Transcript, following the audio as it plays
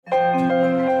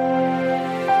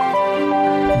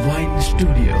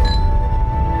studio.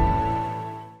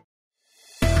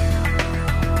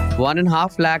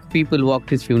 1.5 lakh people walked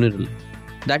his funeral.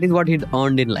 That is what he'd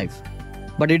earned in life.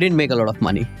 But he didn't make a lot of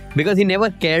money because he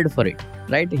never cared for it,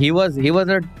 right? He was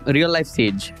a real life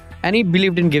sage and he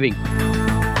believed in giving.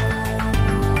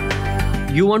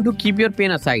 You want to keep your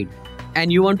pain aside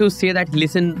and you want to say that,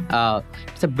 listen,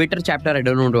 it's a bitter chapter I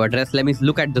don't want to address. Let me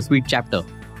look at the sweet chapter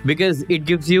because it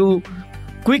gives you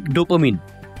quick dopamine.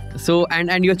 So,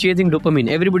 and you're chasing dopamine.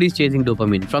 Everybody's chasing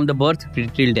dopamine from the birth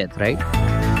till death, right?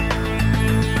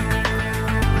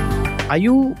 Are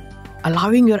you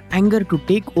allowing your anger to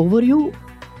take over you?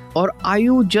 Or are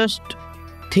you just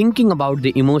thinking about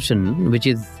the emotion, which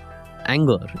is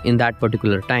anger in that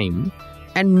particular time,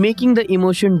 and making the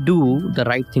emotion do the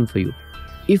right thing for you?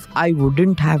 If I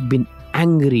wouldn't have been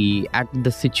angry at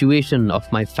the situation of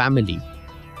my family,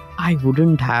 I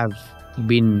wouldn't have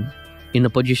been in a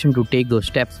position to take those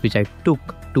steps which I took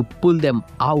to pull them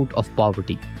out of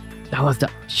poverty. That was the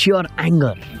sheer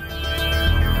anger.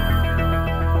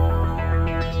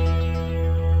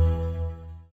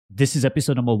 This is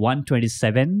episode number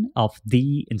 127 of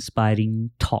The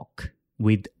Inspiring Talk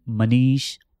with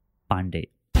Manish Pandey.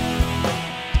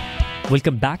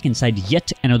 Welcome back inside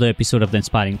yet another episode of The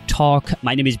Inspiring Talk.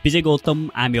 My name is Bijay Gautam.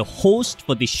 I'm your host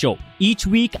for this show. Each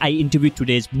week, I interview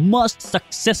today's most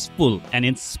successful and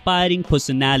inspiring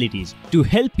personalities to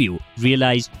help you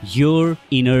realize your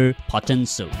inner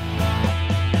potential.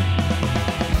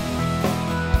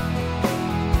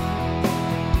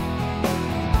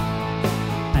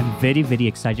 Very, very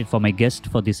excited for my guest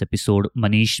for this episode,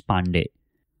 Manish Pandey.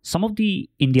 Some of the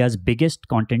India's biggest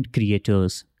content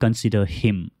creators consider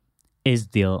him as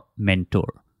their mentor.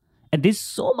 And there's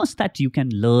so much that you can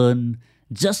learn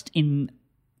just in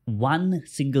one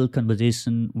single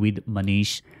conversation with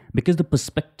Manish because the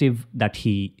perspective that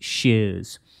he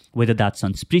shares, whether that's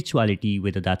on spirituality,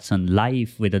 whether that's on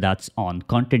life, whether that's on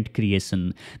content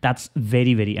creation, that's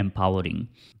very, very empowering.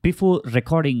 Before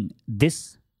recording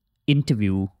this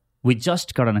interview, we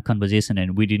just got on a conversation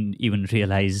and we didn't even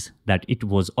realize that it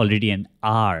was already an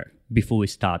hour before we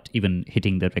start even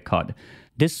hitting the record.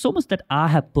 There's so much that I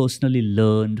have personally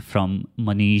learned from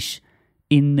Manish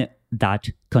in that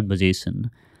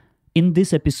conversation. In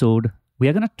this episode, we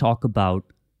are going to talk about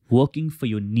working for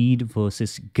your need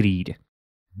versus greed,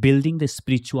 building the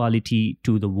spirituality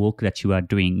to the work that you are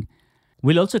doing.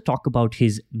 We'll also talk about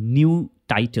his new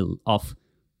title of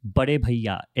Bade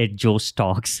Bhaiya at Joe's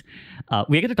Talks.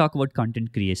 We're going to talk about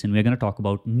content creation. We're going to talk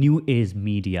about new age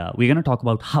media. We're going to talk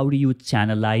about how do you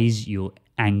channelize your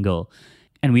anger.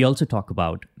 And we also talk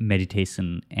about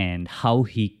meditation and how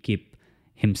he keep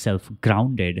himself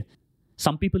grounded.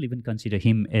 Some people even consider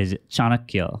him as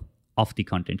Chanakya of the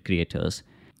content creators.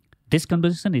 This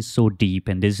conversation is so deep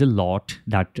and there's a lot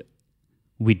that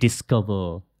we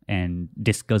discover and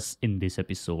discuss in this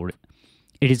episode.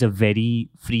 It is a very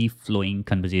free-flowing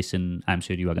conversation. I'm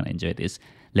sure you are going to enjoy this.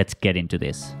 Let's get into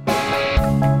this.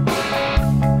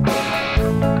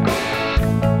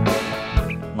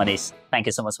 Manish, thank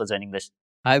you so much for joining this.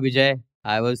 Hi Vijay.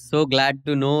 I was so glad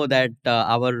to know that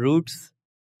our roots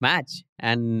match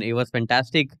and it was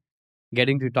fantastic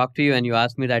getting to talk to you and you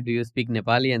asked me that do you speak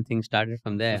Nepali and things started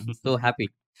from there. I'm so happy.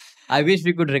 I wish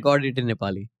we could record it in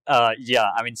Nepali.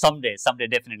 Yeah, I mean, someday,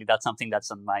 definitely. That's something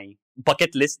that's on my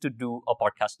bucket list to do a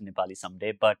podcast in Nepali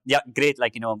someday. But yeah, great.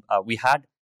 We had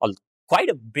quite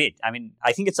a bit. I mean,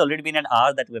 I think it's already been an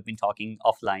hour that we've been talking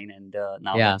offline. And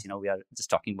now that, we are just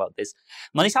talking about this.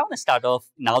 Manish, I want to start off,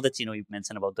 now that, you've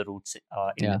mentioned about the roots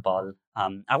in Nepal.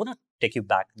 I want to take you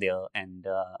back there and,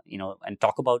 and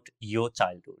talk about your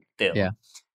childhood there. Yeah.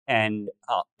 And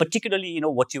particularly,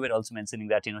 what you were also mentioning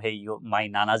that, hey, my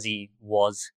Nanaji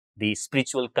was the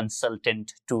spiritual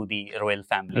consultant to the royal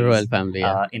family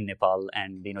in Nepal.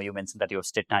 And, you mentioned that you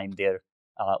stayed time there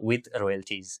with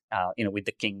royalties, with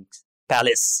the king's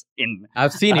palace.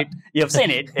 I've seen it. You have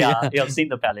seen it. Yeah, you have seen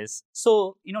the palace.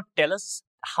 So, tell us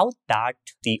how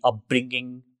the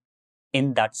upbringing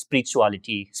in that spiritually,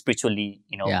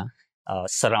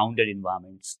 surrounded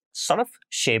environments sort of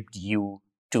shaped you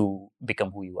to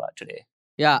become who you are today.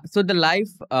 Yeah, so the life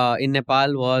in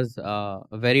Nepal was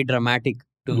very dramatic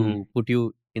to put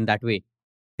you in that way.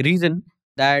 Reason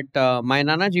that my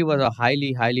Nanaji was a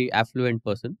highly, highly affluent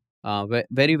person,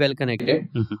 very well connected.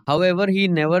 However, he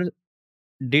never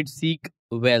did seek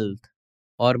wealth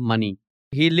or money.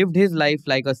 He lived his life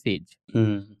like a sage.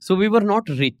 So we were not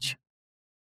rich,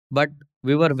 but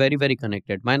we were very, very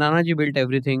connected. My Nanaji built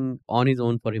everything on his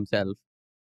own for himself.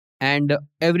 And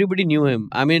everybody knew him.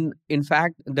 I mean, in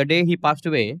fact, the day he passed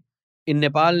away, in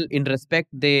Nepal, in respect,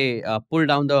 they pulled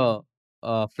down the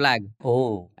flag.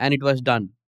 Oh. And it was done.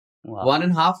 Wow.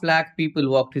 1.5 lakh people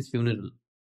walked his funeral.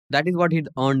 That is what he'd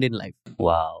earned in life.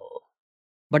 Wow.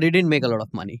 But he didn't make a lot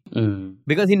of money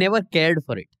because he never cared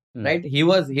for it. Right? He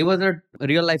was a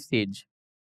real life sage,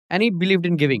 and he believed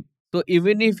in giving. So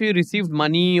even if he received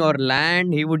money or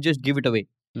land, he would just give it away.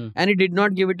 And he did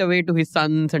not give it away to his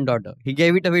sons and daughter. He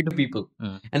gave it away to people.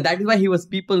 And that is why he was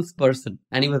people's person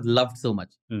and he was loved so much.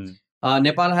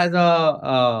 Nepal has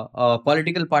a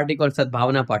political party called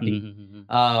Sadbhavana Party.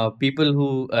 People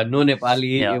who know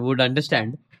Nepali would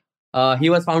understand. He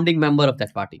was founding member of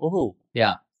that party. Oh.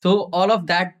 Yeah. So all of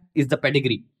that is the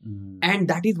pedigree. And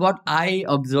that is what I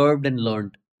observed and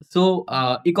learned. So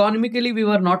economically, we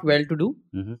were not well to do,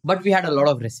 but we had a lot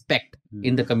of respect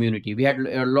in the community. We had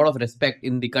a lot of respect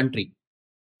in the country.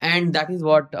 And that is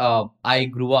what I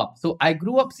grew up. So I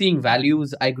grew up seeing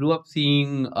values. I grew up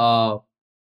seeing, a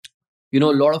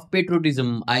lot of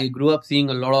patriotism. I grew up seeing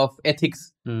a lot of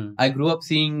ethics. I grew up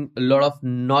seeing a lot of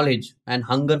knowledge and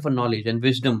hunger for knowledge and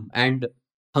wisdom and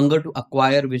hunger to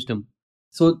acquire wisdom.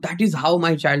 So that is how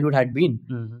my childhood had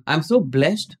been. I'm so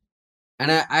blessed.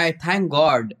 And I thank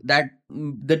God that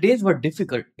the days were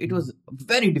difficult. It was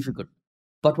very difficult.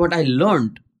 But what I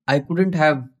learned, I couldn't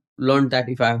have learned that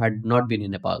if I had not been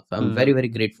in Nepal. So I'm very, very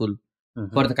grateful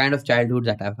for the kind of childhood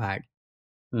that I've had.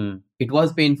 It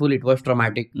was painful. It was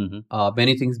traumatic.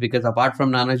 Many things, because apart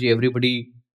from Nanaji,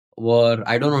 everybody were,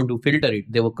 I don't want to filter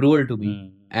it. They were cruel to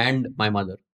me and my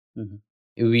mother.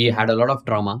 We had a lot of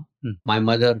trauma. My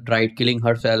mother tried killing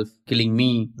herself, killing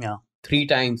me. 3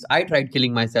 times. I tried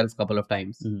killing myself a couple of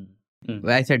times.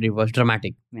 I said it was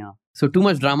dramatic. So too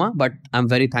much drama, but I'm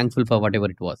very thankful for whatever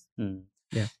it was.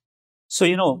 Yeah. So,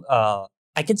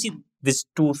 I can see these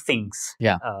two things.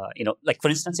 Yeah. Like for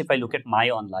instance, if I look at my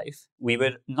own life, we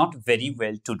were not very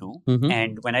well to do.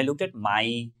 And when I looked at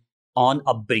my own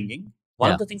upbringing,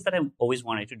 one of the things that I always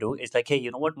wanted to do is like, hey,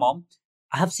 you know what, Mom?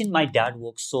 I have seen my dad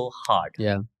work so hard.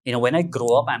 Yeah. When I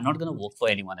grow up, I'm not going to work for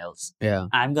anyone else. Yeah.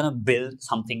 I'm going to build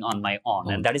something on my own.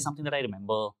 And that is something that I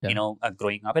remember,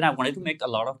 growing up. And I wanted to make a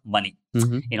lot of money,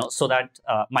 so that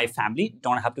my family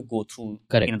don't have to go through,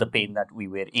 the pain that we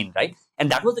were in, right?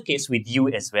 And that was the case with you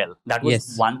as well. That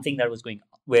was one thing that was going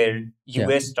where you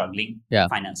were struggling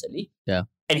financially. Yeah.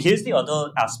 And here's the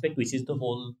other aspect, which is the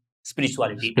whole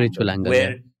spirituality angle,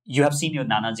 where you have seen your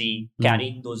Nanaji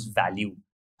carrying those values.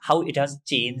 How it has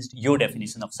changed your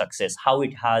definition of success, how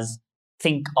it has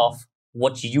think of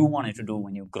what you wanted to do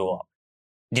when you grow up.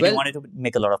 Did you wanted to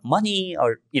make a lot of money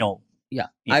or, Yeah.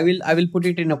 I will put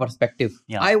it in a perspective.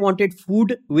 Yeah. I wanted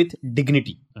food with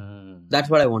dignity.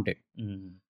 That's what I wanted.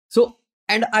 So,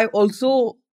 and I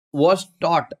also was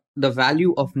taught the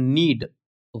value of need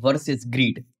versus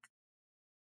greed.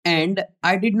 And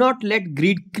I did not let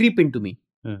greed creep into me.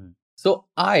 So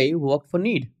I worked for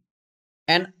need.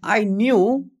 And I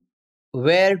knew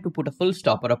where to put a full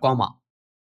stop or a comma.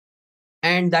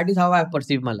 And that is how I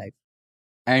perceive my life.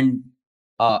 And,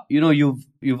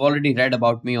 you've already read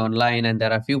about me online, and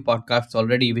there are a few podcasts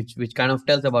already which kind of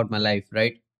tells about my life,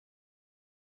 right?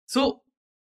 So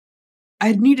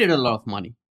I needed a lot of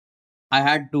money. I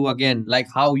had to, again, like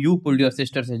how you pulled your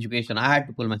sister's education, I had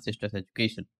to pull my sister's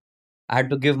education. I had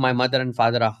to give my mother and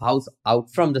father a house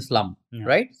out from the slum,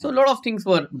 right? So a lot of things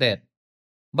were there.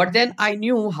 But then I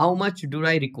knew how much do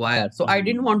I require. So I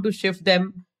didn't want to shift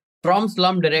them from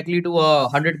slum directly to a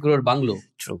 100 crore bungalow.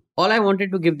 True. All I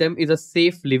wanted to give them is a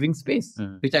safe living space,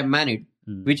 which I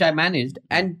managed.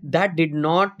 And that did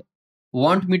not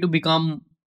want me to become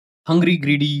hungry,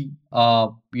 greedy,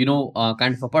 kind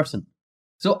of a person.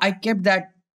 So I kept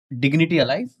that dignity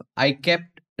alive. I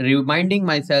kept reminding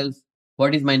myself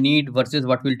what is my need versus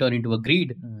what will turn into a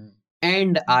greed.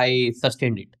 And I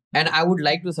sustained it. And I would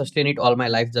like to sustain it all my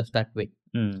life just that way.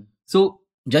 So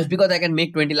just because I can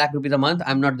make 20 lakh rupees a month,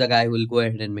 I'm not the guy who will go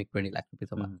ahead and make 20 lakh rupees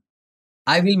a month.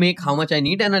 I will make how much I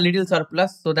need and a little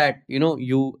surplus so that,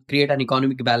 you create an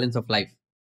economic balance of life.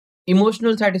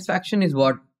 Emotional satisfaction is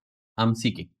what I'm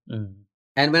seeking.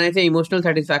 And when I say emotional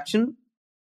satisfaction,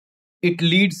 it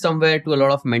leads somewhere to a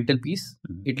lot of mental peace.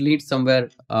 It leads somewhere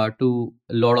to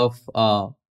a lot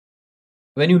of,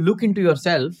 when you look into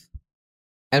yourself,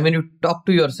 and when you talk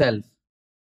to yourself,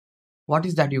 what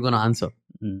is that you're going to answer?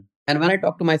 And when I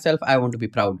talk to myself, I want to be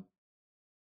proud.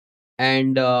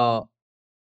 And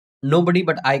nobody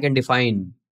but I can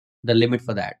define the limit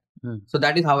for that. So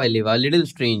that is how I live. A little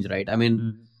strange, right? I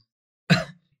mean,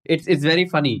 it's very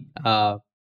funny. I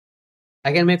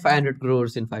can make 500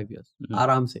 crores in 5 years.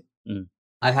 Aram se.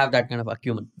 I have that kind of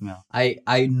acumen.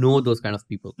 I know those kind of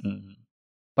people.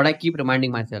 But I keep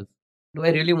reminding myself, do I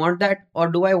really want that, or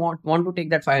do I want to take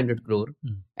that 500 crore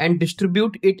Mm. and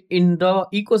distribute it in the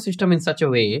ecosystem in such a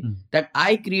way Mm. that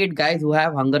I create guys who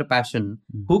have hunger, passion,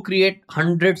 Mm. who create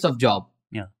hundreds of jobs.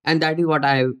 Yeah. And that is what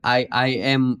I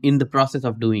am in the process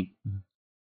of doing. Mm.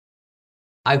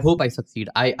 I hope I succeed.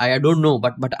 I don't know,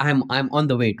 but I'm on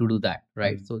the way to do that,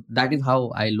 right? Mm. So that is how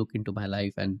I look into my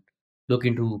life and look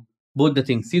into both the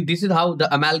things. See, this is how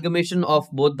the amalgamation of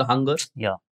both the hunger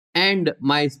Yeah. and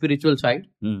my spiritual side.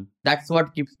 Mm. That's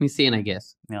what keeps me sane, I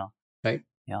guess. Yeah. Right?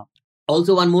 Yeah.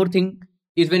 Also, one more thing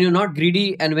is when you're not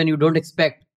greedy and when you don't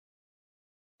expect,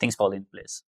 Things fall in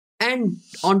place. and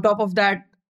on top of that,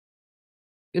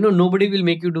 nobody will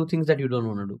make you do things that you don't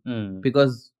want to do Mm.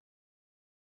 because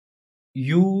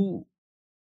you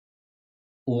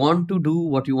want to do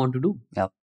what you want to do. Yeah.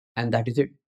 And that is it.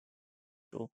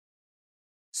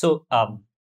 So,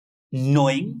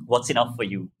 knowing what's enough for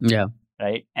you, Yeah.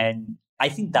 right? And I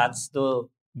think that's the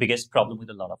biggest problem with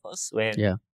a lot of us, where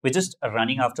Yeah. we're just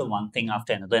running after one thing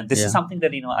after another. And this Yeah. is something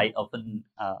that I often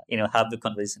have the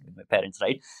conversation with my parents,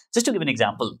 right? Just to give an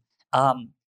example,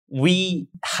 we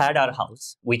had our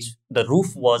house, which the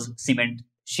roof was cement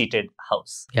sheeted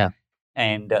house. Yeah.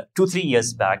 And 2-3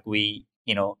 years back, we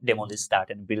demolished that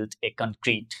and built a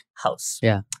concrete house.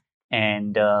 Yeah.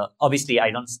 And obviously,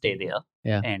 I don't stay there.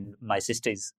 Yeah. And my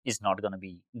sister is not going to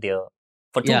be there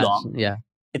for too Yeah. long. Yeah.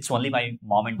 It's only my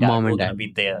mom and dad who are going to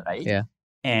be there, right? Yeah.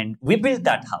 And we built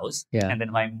that house. Yeah. And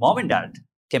then my mom and dad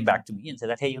came back to me and said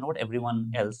that, hey, you know what?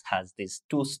 Everyone else has this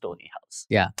 2-story house.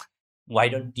 Yeah. Why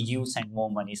don't you send more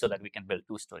money so that we can build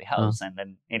 2-story house? And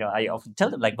then, I often tell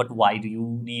them, like, but why do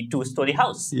you need 2-story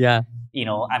house? Yeah.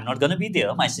 I'm not going to be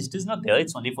there. My sister's not there.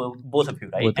 It's only for both of you,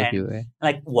 right? Both of you, right?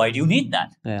 Like, why do you need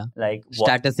that? Yeah. Like,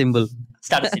 Status symbol.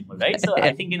 Status symbol, right? So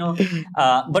I think,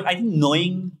 but I think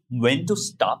knowing when to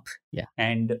stop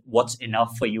and what's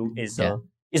enough for you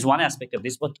is one aspect of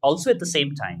this. But also at the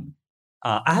same time,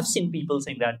 I have seen people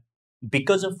saying that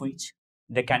because of which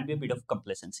there can be a bit of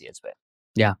complacency as well.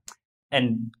 Yeah.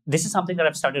 And this is something that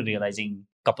I've started realizing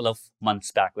a couple of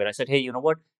months back, where I said, hey, you know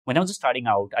what? When I was just starting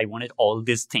out, I wanted all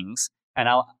these things. And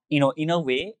now, in a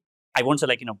way, I won't say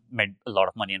made a lot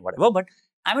of money and whatever, but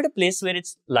I'm at a place where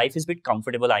life is a bit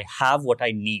comfortable. I have what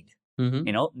I need.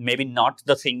 Mm-hmm. Maybe not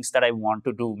the things that I want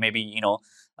to do. Maybe,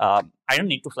 I don't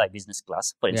need to fly business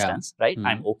class, for instance, right? Mm-hmm.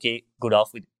 I'm okay, good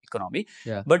off with economy.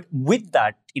 Yeah. But with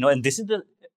that, and this is the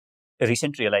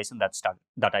recent realization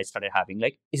that I started having,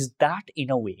 like, is that in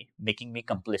a way making me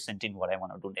complacent in what I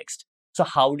want to do next? So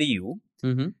how do you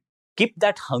keep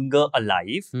that hunger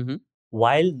alive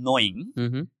while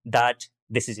knowing that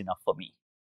this is enough for me?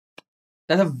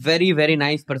 That's a very, very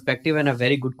nice perspective and a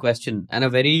very good question and a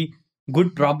very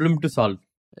good problem to solve.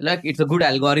 Like, it's a good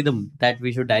algorithm that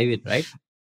we should dive in, right?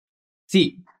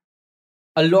 See,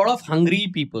 a lot of hungry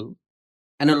people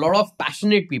and a lot of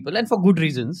passionate people, and for good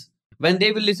reasons, when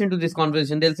they will listen to this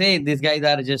conversation, they'll say, these guys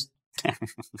are just,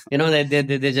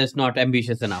 they're just not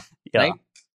ambitious enough, right?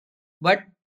 But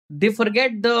they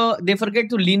forget to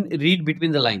read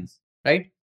between the lines, right?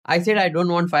 I said I don't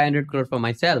want 500 crore for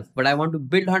myself, but I want to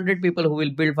build 100 people who will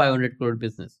build 500 crore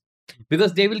business,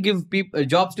 because they will give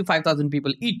jobs to 5,000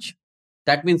 people each.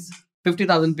 That means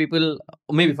 50,000 people,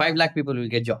 or maybe 5 lakh people will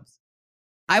get jobs.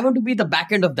 I want to be the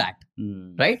back end of that,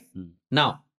 right?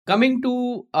 Now, coming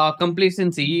to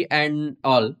complacency and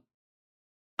all,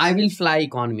 I will fly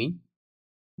economy,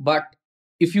 but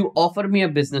if you offer me a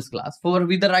business class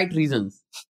with the right reasons,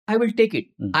 I will take it.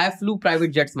 I flew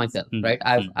private jets myself, right?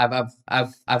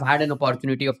 I've had an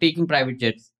opportunity of taking private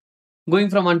jets, going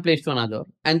from one place to another,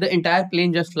 and the entire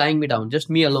plane just flying me down, just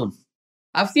me alone.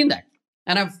 I've seen that,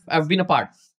 and I've been a part.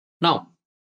 Now,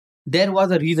 there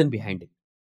was a reason behind it.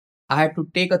 I had to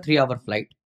take a 3-hour flight,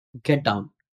 get down,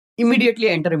 immediately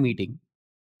enter a meeting,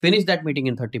 finish that meeting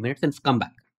in 30 minutes, and come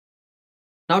back.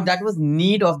 Now, that was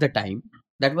need of the time.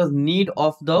 That was need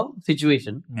of the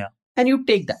situation. Yeah. And you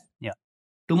take that. Yeah.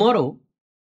 Tomorrow,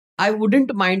 I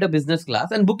wouldn't mind a business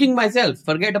class and booking myself.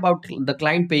 Forget about the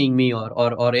client paying me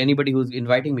or anybody who's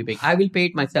inviting me paying. I will pay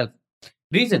it myself.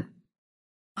 Reason,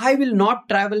 I will not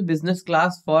travel business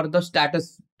class for the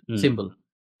status symbol.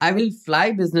 I will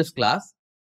fly business class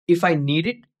if I need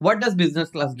it. What does business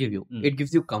class give you? It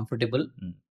gives you comfortable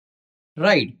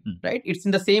ride, right? It's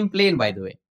in the same plane, by the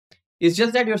way. It's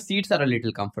just that your seats are a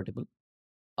little comfortable.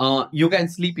 You can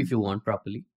sleep if you want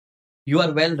properly. You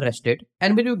are well rested.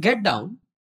 And when you get down,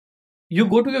 you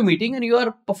go to your meeting and you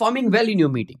are performing well in your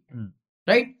meeting,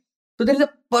 right? So there is a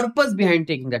purpose behind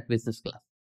taking that business class.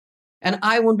 And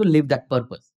I want to live that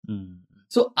purpose.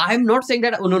 So I'm not saying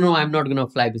that, oh, no, I'm not going to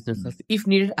fly business class. If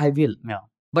needed, I will. Yeah.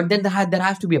 But then there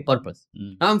has to be a purpose.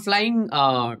 Now I'm flying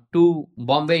to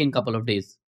Bombay in a couple of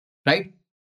days, right?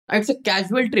 It's a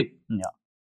casual trip. Yeah.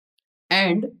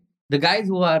 And the guys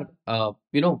who are,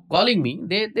 calling me,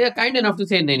 they are kind enough to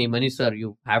say, "Nee, Manish sir,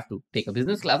 you have to take a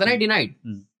business class." And I denied.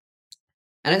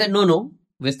 And I said, no,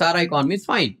 Vistara economy is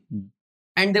fine.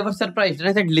 And they were surprised. And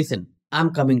I said, listen,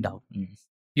 I'm coming down.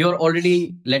 You're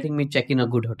already letting me check in a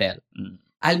good hotel.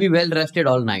 I'll be well rested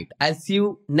all night. I'll see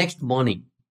you next morning.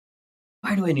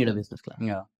 Why do I need a business class?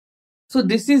 Yeah. So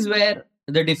this is where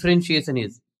the differentiation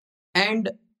is.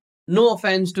 And no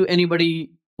offense to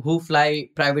anybody who fly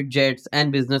private jets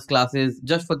and business classes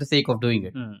just for the sake of doing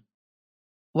it.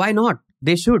 Why not?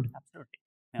 They should. Absolutely.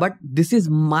 Yeah. But this is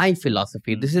my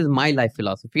philosophy. This is my life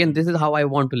philosophy. And this is how I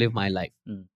want to live my life.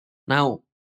 Now,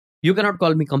 you cannot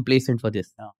call me complacent for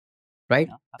this. Right?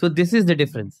 So this is the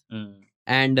difference.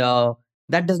 And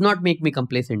that does not make me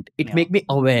complacent. It makes me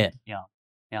aware.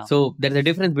 Yeah. So there's a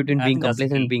difference between being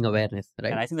complacent and being awareness,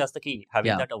 right? And I think that's the key,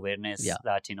 having that awareness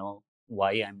that,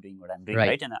 why I'm doing what I'm doing,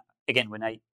 right? And again, when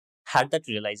I had that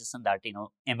realization that,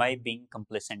 am I being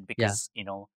complacent because,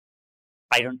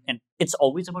 I don't, and it's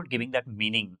always about giving that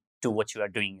meaning to what you are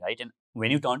doing, right? And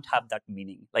when you don't have that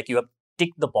meaning, like you have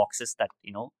ticked the boxes that,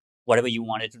 whatever you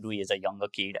wanted to do as a younger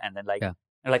kid, and then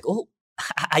you're like, oh,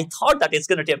 I thought that it's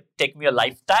going to take me a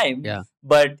lifetime,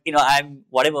 but I'm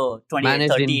whatever 20,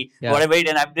 30, whatever it,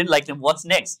 and I've been like, what's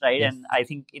next, right? Yes. And I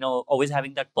think always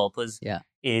having that purpose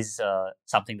is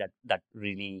something that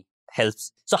really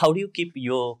helps. So how do you keep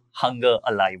your hunger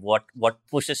alive? What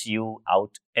pushes you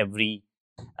out every,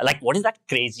 what is that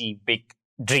crazy big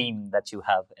dream that you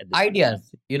have at this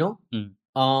ideas?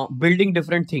 Building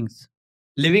different things.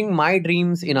 Living my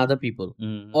dreams in other people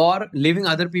or living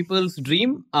other people's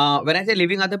dream. When I say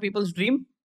living other people's dream,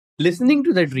 listening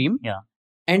to the dream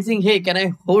and saying, hey, can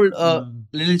I hold a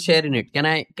little share in it? Can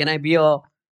I be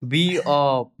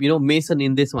a mason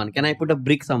in this one? Can I put a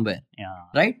brick somewhere?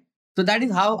 Right? So that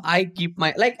is how I keep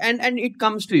my and it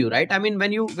comes to you, right? I mean,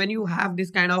 when you have this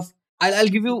kind of, I'll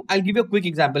give you a quick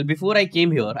example. Before I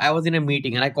came here, I was in a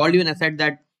meeting and I called you and I said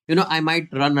that, I might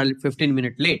run a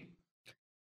 15-minute late.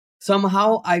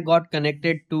 Somehow I got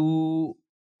connected to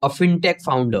a fintech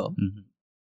founder,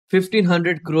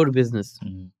 1,500 crore business.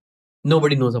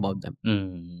 Nobody knows about them.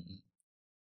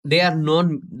 They are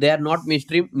not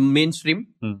mainstream.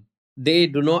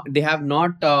 They have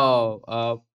not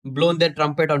blown their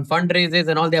trumpet on fundraisers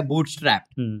and all. They are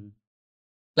bootstrapped.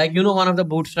 One of the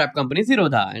bootstrap companies,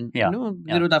 Zerodha, and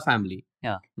Zerodha family.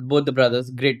 Both the brothers,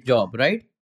 great job, right?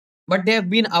 But they have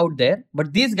been out there.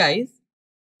 But these guys,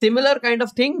 similar kind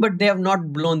of thing, but they have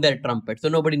not blown their trumpet. So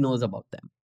nobody knows about them.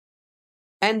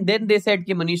 And then they said,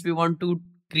 Manish, we want to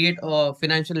create a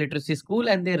financial literacy school.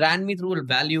 And they ran me through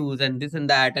values and this and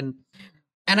that. And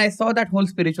I saw that whole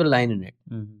spiritual line in it.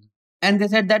 And they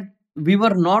said that we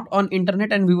were not on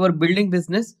internet and we were building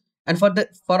business. And for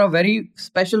a very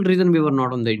special reason, we were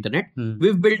not on the internet.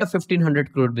 We've built a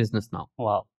 1,500 crore business now.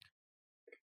 Wow.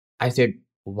 I said,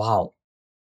 wow.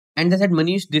 And they said,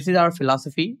 Manish, this is our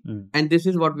philosophy and this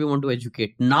is what we want to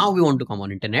educate. Now we want to come on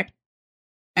internet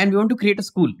and we want to create a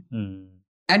school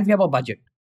and we have a budget.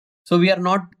 So we are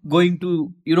not going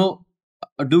to,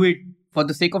 do it for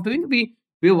the sake of doing it.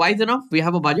 We're wise enough. We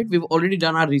have a budget. We've already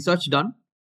done our research and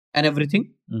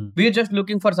everything. We are just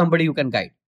looking for somebody who can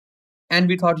guide. And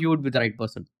we thought you would be the right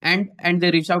person. And they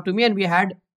reached out to me and we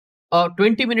had a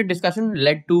 20-minute discussion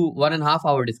led to 1.5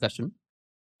 hour discussion.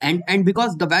 And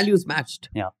because the values matched.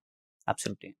 Yeah.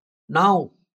 Absolutely. Now,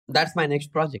 that's my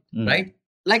next project, right?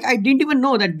 I didn't even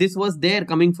know that this was there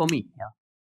coming for me. Yeah.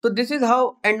 So this is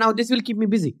how, and now this will keep me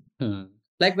busy.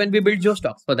 Like when we built Joe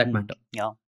Stocks, for that matter. Yeah.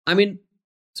 I mean,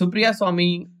 Supriya saw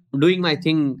me doing my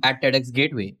thing at TEDx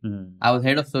Gateway. I was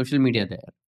head of social media there.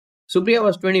 Supriya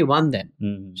was 21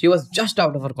 then. She was just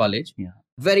out of her college. Yeah.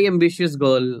 Very ambitious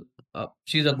girl.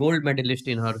 She's a gold medalist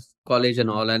in her college and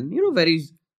all. And,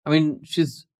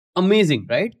 she's amazing,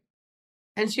 right?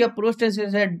 And she approached and she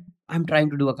said, I'm trying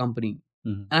to do a company.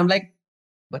 And I'm like,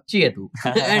 bachchi hai tu.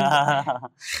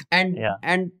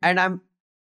 and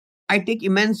I take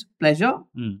immense pleasure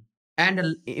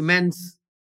and immense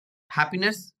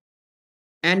happiness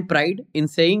and pride in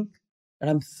saying that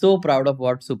I'm so proud of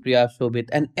what Supriya, Shobit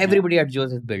and everybody at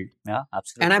Joe's has built. Yeah,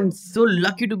 absolutely. And I'm so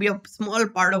lucky to be a small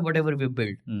part of whatever we've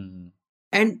built.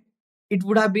 And it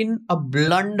would have been a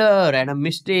blunder and a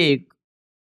mistake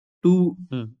to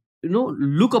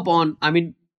look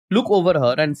over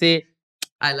her and say,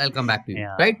 I'll come back to you,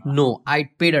 right? No, I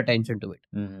paid attention to it.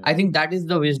 I think that is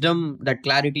the wisdom, that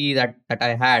clarity that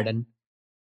I had. And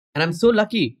I'm so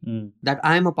lucky that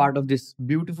I am a part of this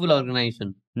beautiful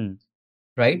organization,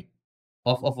 right?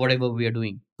 of whatever we are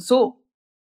doing. So,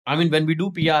 I mean, when we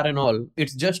do PR and all,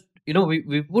 it's just,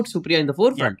 we put Supriya in the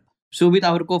forefront. So with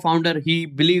our co-founder, he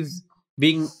believes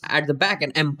being at the back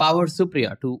and empowers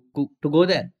Supriya to go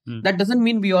there. That doesn't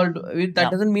mean we all,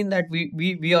 doesn't mean that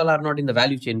we all are not in the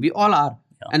value chain. We all are.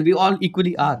 And we all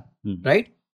equally are.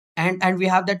 Right. And we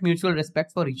have that mutual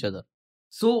respect for each other.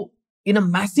 So in a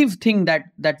massive thing that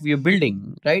we are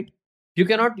building, right? You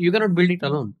cannot build it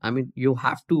alone. I mean, you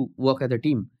have to work as a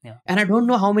team. And I don't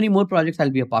know how many more projects I'll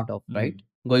be a part of, right?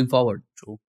 Going forward.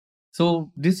 True.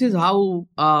 So this is how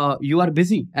you are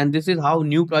busy, and this is how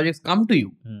new projects come to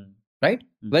you, right?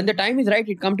 When the time is right,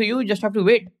 it come to you. You just have to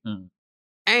wait.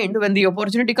 And when the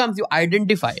opportunity comes, you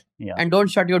identify and don't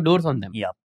shut your doors on them.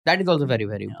 That is also very,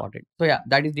 very important. So yeah,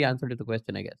 that is the answer to the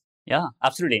question, I guess. Yeah,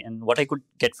 absolutely. And what I could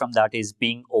get from that is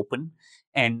being open.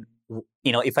 And,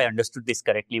 if I understood this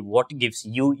correctly, what gives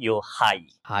you your high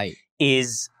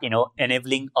is,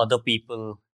 enabling other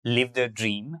people live their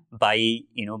dream by,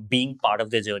 being part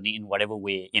of their journey in whatever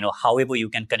way, however you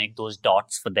can connect those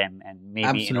dots for them, and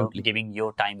maybe, giving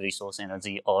your time, resource,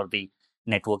 energy, or the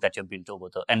network that you've built over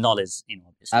and knowledge,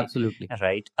 obviously. Absolutely.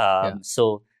 Right.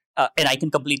 So, and I can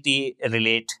completely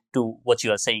relate to what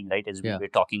you are saying, right? As we were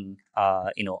talking,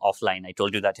 offline, I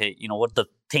told you that, hey, what the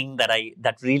thing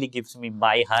that really gives me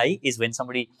my high is when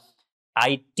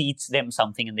I teach them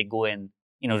something and they go and,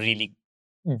 really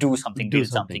do something,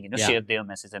 share their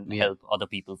message and help other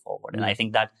people forward. And I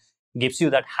think that gives you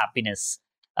that happiness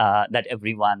that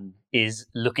everyone is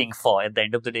looking for. At the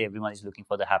end of the day, everyone is looking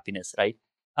for the happiness, right?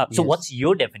 So what's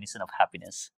your definition of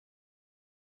happiness?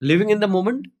 Living in the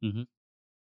moment.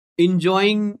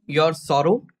 Enjoying your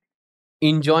sorrow,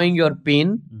 enjoying your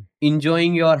pain,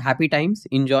 enjoying your happy times,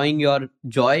 enjoying your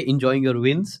joy, enjoying your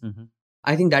wins.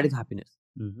 I think that is happiness.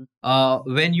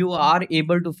 When you are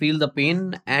able to feel the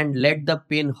pain and let the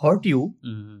pain hurt you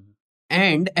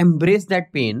and embrace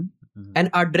that pain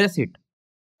and address it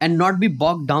and not be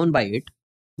bogged down by it,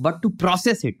 but to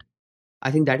process it, I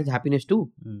think that is happiness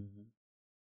too.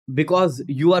 Because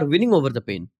you are winning over the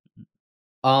pain.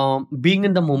 Being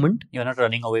in the moment. You're not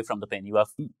running away from the pain. You are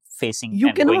facing you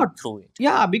and cannot going through it.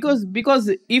 Yeah, because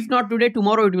if not today,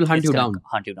 tomorrow it will hunt you down.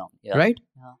 Yeah. Right?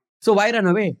 Yeah. So why run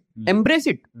away? Embrace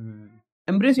it.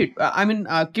 Embrace it. I mean,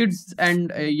 kids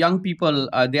and young people,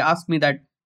 they ask me that,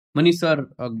 Manish sir,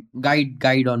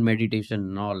 guide on meditation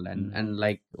and all, and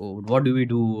like, what do we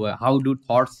do? How do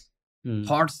thoughts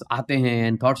aate hain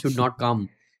and thoughts should not come?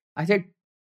 I said,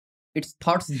 it's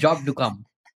thoughts' job to come.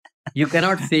 You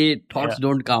cannot say thoughts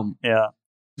don't come. Yeah.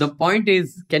 The point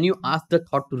is, can you ask the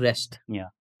thought to rest? Yeah.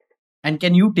 And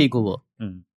can you take over?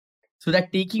 So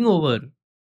that taking over,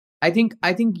 I think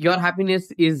your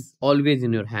happiness is always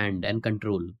in your hand and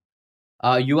control.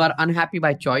 You are unhappy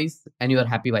by choice and you are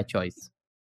happy by choice.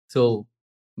 So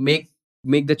make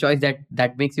the choice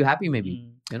that makes you happy,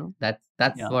 maybe.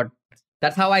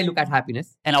 That's how I look at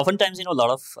happiness. And oftentimes, a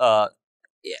lot of,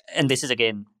 and this is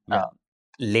again,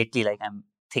 lately, like I'm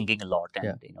thinking a lot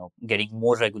and, getting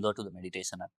more regular to the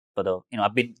meditation.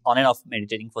 I've been on and off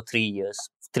meditating for 4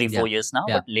 years now,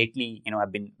 but lately,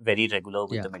 I've been very regular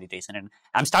with the meditation, and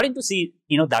I'm starting to see,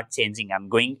 that changing. I'm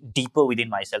going deeper within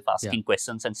myself, asking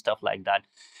questions and stuff like that.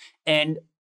 And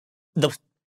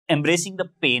embracing the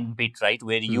pain bit, right?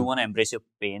 Where you want to embrace your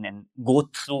pain and go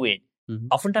through it.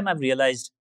 Oftentimes I've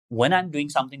realized when I'm doing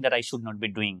something that I should not be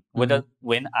doing, whether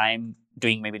when I'm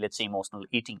doing maybe, let's say, emotional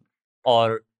eating,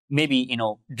 or maybe,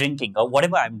 drinking, or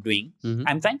whatever I'm doing,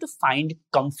 I'm trying to find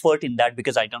comfort in that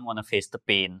because I don't want to face the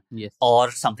pain or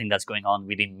something that's going on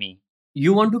within me.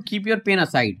 You want to keep your pain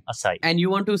aside. And you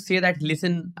want to say that,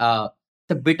 listen,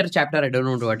 the bitter chapter I don't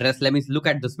want to address. Let me look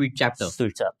at the sweet chapter.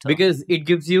 Because it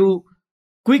gives you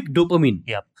quick dopamine.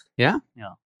 Yeah.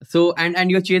 So, and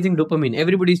you're chasing dopamine.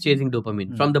 Everybody's chasing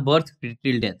dopamine from the birth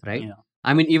till death, right?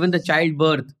 I mean, even the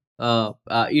childbirth,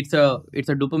 it's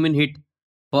a dopamine hit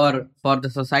for the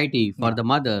society, for the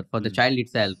mother, for the child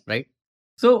itself, right?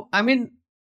 So, I mean,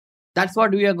 that's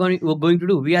what we're going to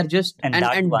do. We are just and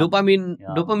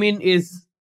dopamine is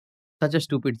such a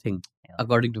stupid thing,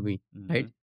 according to me, right?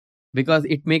 Because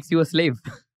it makes you a slave,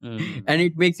 and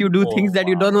it makes you do things that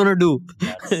you don't want to do.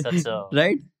 That's such a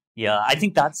right. Yeah, I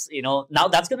think that's, now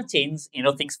that's going to change,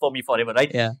 things for me forever,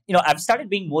 right? Yeah. I've started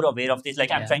being more aware of this.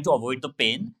 Like, I'm trying to avoid the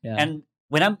pain. And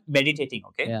when I'm meditating,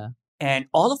 and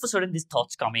all of a sudden these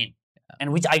thoughts come in,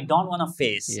 and which I don't want to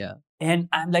face. And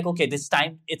I'm like, okay, it's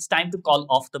time to call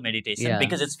off the meditation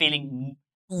because it's feeling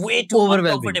way too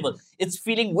uncomfortable. It's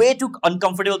feeling way too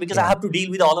uncomfortable because I have to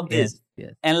deal with all of this.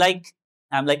 And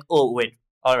I'm like, oh, wait,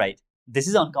 all right, this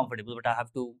is uncomfortable, but I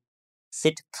have to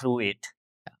sit through it.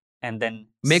 and then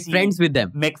Make friends with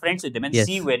them. Make friends with them and Yes.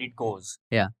 see where it goes.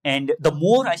 Yeah. And the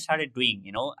more I started doing,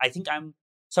 I think I'm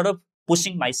sort of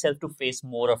pushing myself to face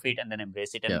more of it and then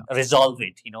embrace it and resolve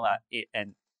it,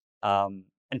 and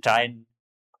try and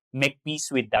make peace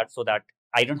with that so that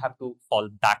I don't have to fall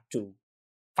back to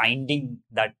finding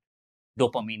that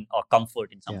dopamine or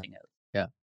comfort in something else. Yeah.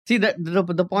 See,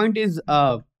 the point is,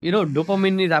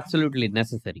 dopamine is absolutely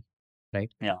necessary,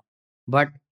 right? Yeah. But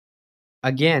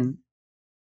again,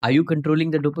 are you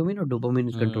controlling the dopamine or dopamine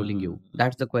is controlling you?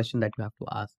 That's the question that you have to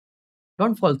ask.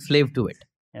 Don't fall slave to it.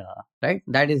 Yeah. Right?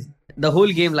 That is, the whole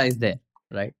game lies there,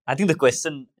 right? I think the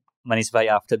question, Manish bhai,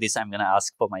 after this, I'm going to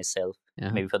ask for myself,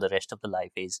 maybe for the rest of the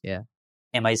life is,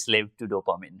 am I slave to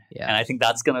dopamine? Yeah. And I think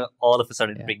that's going to all of a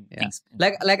sudden bring things.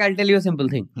 Like I'll tell you a simple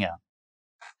thing. Yeah.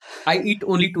 I eat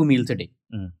only 2 meals a day.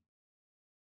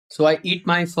 So I eat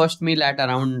my first meal at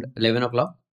around 11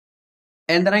 o'clock.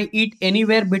 And then I eat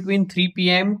anywhere between 3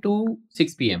 p.m. to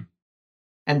 6 p.m.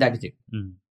 And that is it.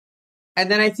 And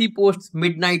then I see posts,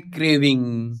 midnight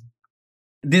craving,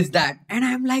 this, that. And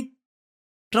I'm like,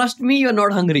 trust me, you're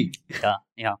not hungry.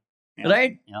 Yeah.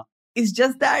 Right? Yeah. It's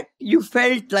just that you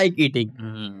felt like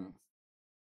eating.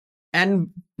 And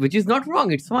which is not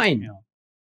wrong. It's fine. Yeah.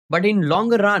 But in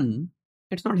longer run,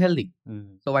 it's not healthy.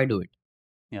 So why do it?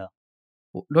 Yeah.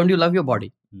 Don't you love your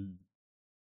body?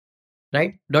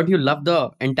 Right? Don't you love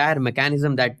the entire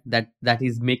mechanism that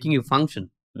is making you function?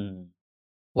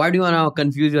 Why do you want to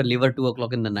confuse your liver 2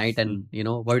 o'clock in the night? And,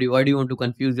 why do you want to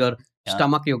confuse your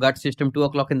stomach, your gut system 2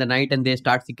 o'clock in the night, and they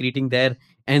start secreting their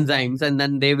enzymes, and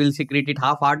then they will secrete it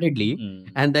half-heartedly.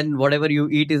 And then whatever you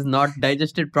eat is not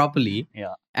digested properly.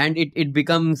 Yeah. And it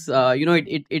becomes,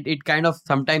 it kind of,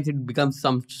 sometimes it becomes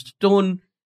some stone,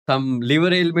 some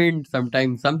liver ailment,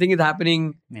 sometimes something is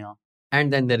happening. Yeah.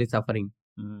 And then there is suffering.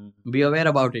 Be aware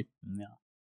about it. Yeah.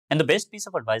 And the best piece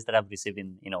of advice that I've received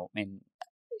in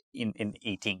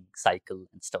eating cycle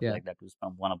and stuff like that was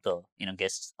from one of the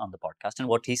guests on the podcast. And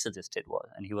what he suggested was,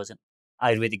 and he was an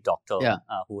Ayurvedic doctor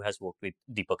who has worked with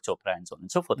Deepak Chopra and so on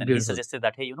and so forth. And Beautiful. He suggested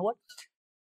that, hey, you know what?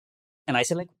 And I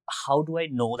said, like, how do I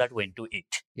know that when to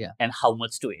eat? Yeah. And how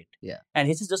much to eat? Yeah. And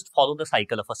he says, just follow the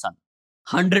cycle of a sun.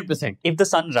 100%. If the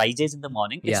sun rises in the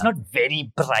morning, it's not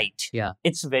very bright. Yeah.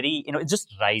 It's very, it's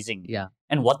just rising. Yeah.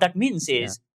 And what that means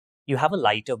is you have a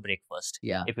lighter breakfast.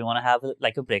 Yeah. If you want to have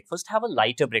a breakfast, have a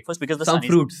lighter breakfast because the some sun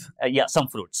fruits. is... some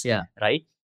fruits. Yeah. Right?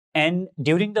 And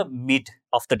during the mid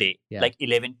of the day, like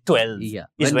 11, 12,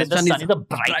 is when the sun is the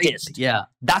brightest. Yeah.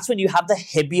 That's when you have the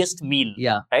heaviest meal.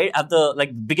 Yeah. Right? At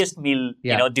the biggest meal,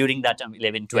 during that time,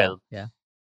 11, 12. Yeah.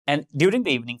 And during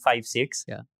the evening, 5, 6,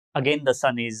 again, the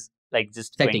sun is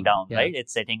just setting. Going down, right?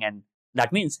 It's setting. And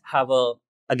that means have a,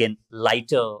 again,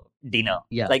 lighter dinner.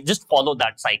 Yeah. Like just follow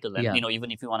that cycle. And, even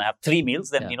if you want to have 3 meals,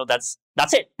 then, that's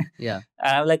it. Yeah.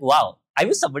 And I'm like, wow, I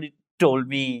wish somebody told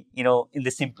me, in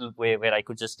the simple way where I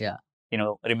could just,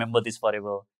 remember this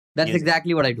forever. That's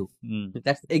exactly what I do.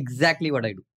 That's exactly what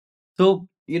I do. So,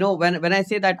 when I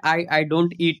say that I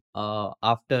don't eat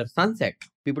after sunset,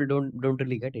 people don't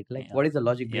really get it. Like, what is the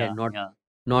logic behind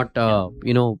not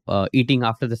eating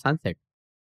after the sunset?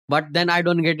 But then I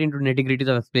don't get into nitty-gritties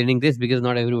of explaining this because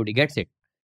not everybody gets it.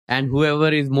 And whoever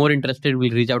is more interested will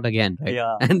reach out again, right?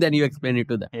 Yeah. And then you explain it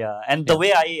to them. Yeah. And the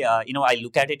way I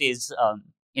look at it is,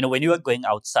 when you are going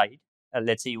outside,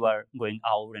 let's say you are going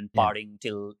out and partying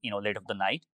till, late of the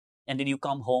night, and then you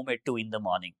come home at 2 in the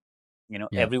morning,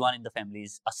 everyone in the family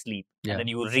is asleep. And then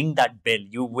you ring that bell,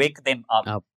 you wake them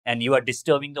up. And you are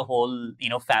disturbing the whole,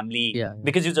 family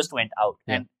because you just went out.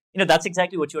 And, that's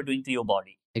exactly what you are doing to your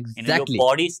body. Exactly. Your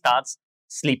body starts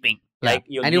sleeping. Like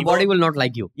your body will not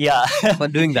like you. Yeah. For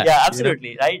doing that. Yeah,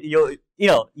 absolutely. Right.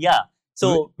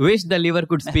 So wish the liver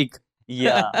could speak.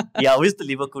 Yeah. Wish the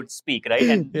liver could speak. Right.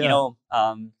 And,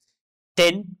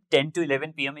 10 to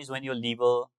 11 p.m. is when your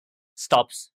liver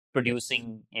stops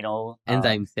producing,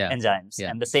 enzymes. Enzymes. Yeah.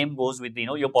 And the same goes with,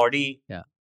 your body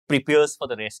prepares for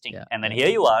the resting. Yeah. And then here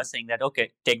you are saying that,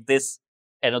 okay, take this,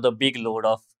 another big load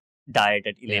of diet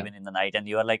at 11 in the night, and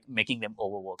you are like making them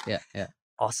overwork. Yeah.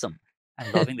 Awesome.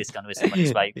 I'm loving this conversation,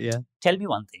 Manish bhai. Yeah. Tell me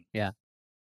one thing. Yeah.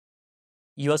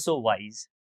 You are so wise.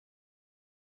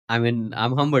 I mean,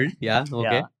 I'm humbled. Yeah.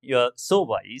 Okay. Yeah, you're so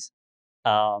wise.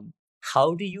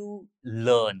 How do you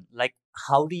learn? Like,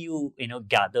 how do you,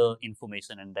 gather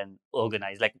information and then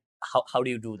organize? Like, how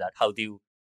do you do that? How do you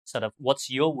what's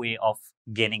your way of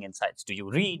gaining insights? Do you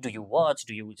read? Do you watch?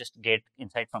 Do you just get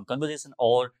insight from conversation?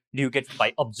 Or do you get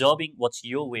by observing? What's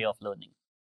your way of learning?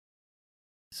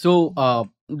 So,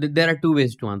 there are 2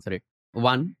 ways to answer it.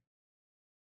 One,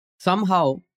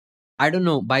 somehow, I don't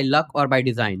know, by luck or by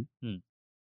design,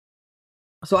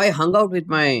 So I hung out with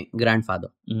my grandfather,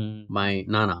 my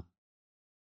nana,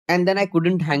 and then I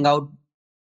couldn't hang out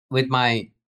with my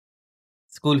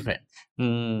school friends.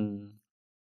 Then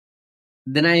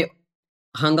I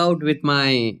hung out with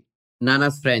my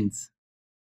nana's friends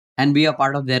and be a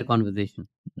part of their conversation.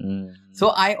 So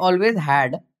I always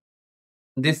had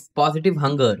this positive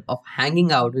hunger of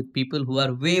hanging out with people who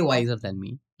are way wiser than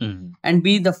me and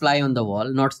be the fly on the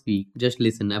wall, not speak, just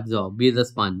listen, absorb, be the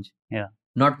sponge,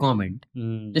 not comment,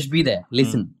 just be there,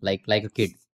 listen like a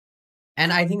kid.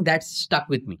 And I think that's stuck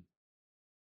with me.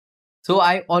 So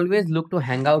I always look to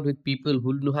hang out with people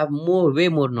who have way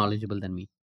more knowledgeable than me.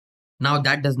 Now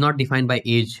that does not define by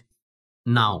age.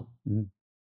 Now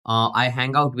I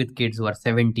hang out with kids who are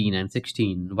 17 and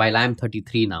 16 while I'm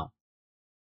 33 now,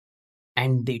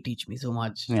 and they teach me so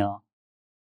much.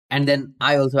 And then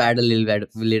I also add a little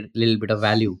bit of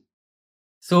value.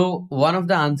 So one of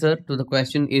the answer to the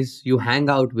question is you hang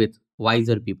out with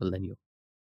wiser people than you.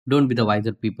 Don't be the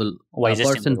wiser people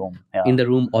Wisest person in the room. in the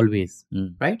room always,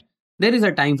 right? There is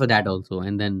a time for that also,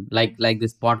 and then like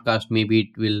this podcast, maybe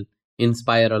it will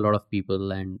inspire a lot of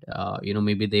people, and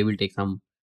maybe they will take some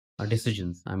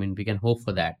decisions. I mean, we can hope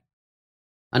for that.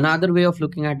 Another way of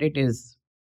looking at it is,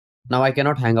 now I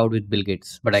cannot hang out with Bill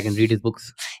Gates, but I can read his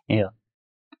books.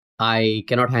 I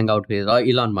cannot hang out with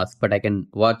Elon Musk, but I can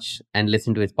watch and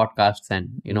listen to his podcasts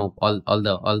and all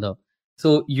the.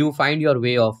 So you find your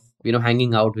way of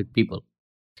hanging out with people.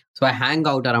 So I hang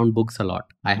out around books a lot.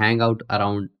 I hang out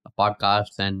around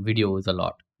podcasts and videos a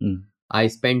lot. I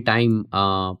spend time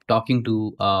talking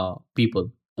to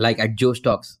people. Like at Joe's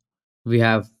Talks, we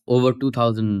have over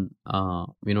 2,000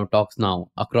 talks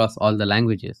now across all the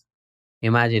languages.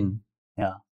 Imagine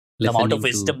the amount of listening to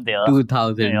wisdom there.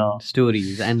 2,000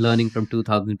 stories and learning from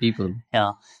 2,000 people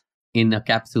in a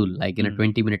capsule, like in a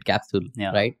 20-minute capsule,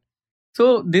 right?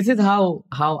 So this is how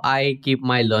I keep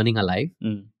my learning alive.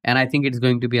 And I think it's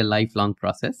going to be a lifelong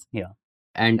process.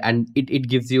 And it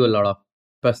gives you a lot of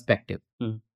perspective,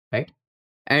 right?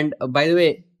 And by the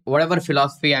way, whatever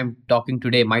philosophy I'm talking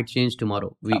today might change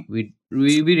tomorrow. We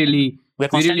really We're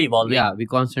constantly evolving. Yeah, we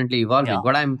constantly evolving.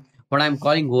 What I'm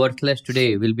calling worthless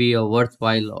today will be a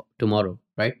worthwhile tomorrow,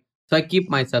 right? So I keep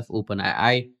myself open.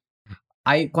 I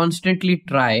constantly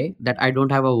try that I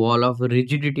don't have a wall of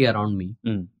rigidity around me,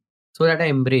 so that I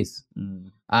embrace.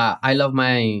 I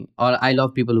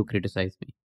love people who criticize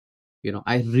me.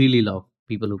 I really love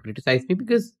people who criticize me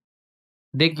because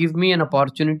they give me an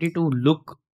opportunity to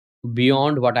look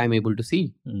beyond what I'm able to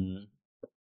see.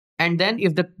 And then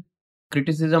if the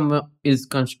criticism is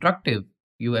constructive,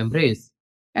 you embrace.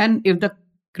 And if the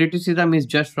criticism is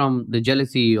just from the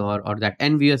jealousy or that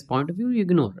envious point of view, you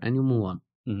ignore and you move on.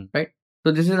 Right?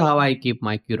 So this is how I keep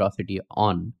my curiosity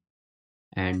on.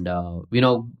 And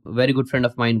very good friend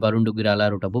of mine, Varun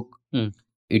Dugirala, wrote a book.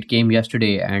 It came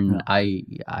yesterday, and I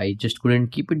just couldn't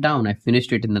keep it down. I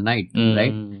finished it in the night,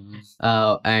 right?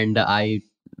 And I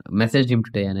messaged him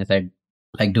today, and I said,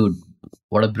 like, dude,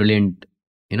 what a brilliant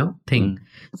thing.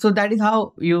 So that is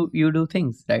how you do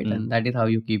things, right? And that is how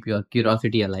you keep your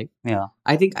curiosity alive.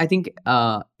 I think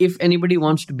if anybody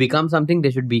wants to become something,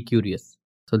 they should be curious.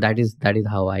 So that is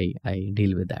how I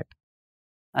deal with that.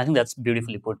 I think that's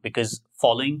beautifully put, because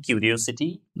following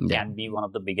curiosity can be one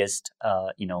of the biggest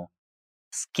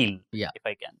skill, if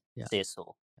I can say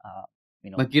so.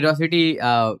 But curiosity in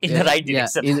the right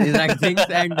direction, in the right things,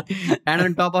 and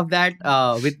on top of that,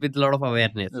 with a lot of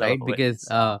awareness, right? Because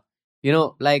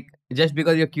like, just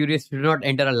because you're curious, you do not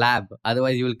enter a lab.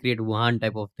 Otherwise, you will create one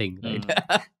type of thing, right?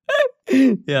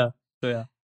 So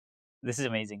this is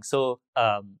amazing. So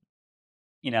I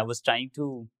was going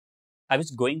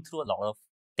through a lot of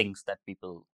things that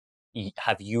people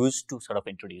have used to sort of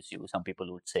introduce you. Some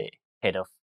people would say head of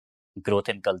growth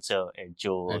and culture at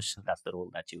Josh. That's the role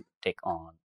that you take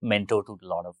on. Mentor to a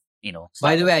lot of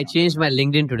By the way, I changed my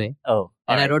LinkedIn today.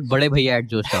 I wrote Bade Bhaiya at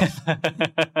Josh Talks.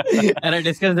 And I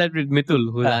discussed that with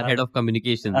Mitul, who is our head of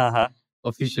communications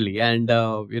officially. And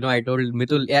I told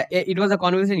Mitul, it was a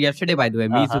conversation yesterday, by the way.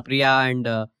 Me, Supriya, and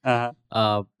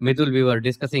Mitul, we were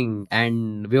discussing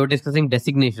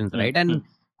designations, right? And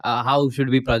how should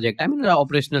we project? I mean, the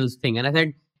operational thing. And I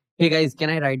said, hey guys, can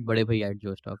I write Bade Bhaiya at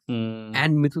Josh Talks?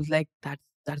 And Mitul's like,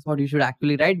 that's what you should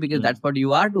actually write, because that's what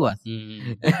you are to us.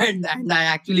 And I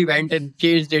actually went and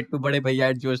changed it to Bade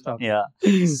Bhaiya at Josh Talks.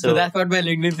 So that's what my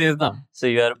LinkedIn says now. So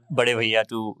you are Bade Bhaiya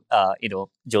to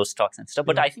Josh Talks and stuff.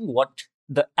 But I think what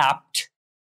the apt,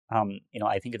 I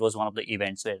think it was one of the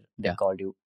events where they called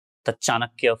you the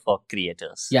Chanakya for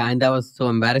creators. Yeah, and that was so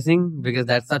embarrassing because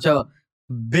that's such a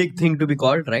big thing to be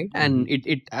called, right? And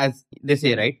it as they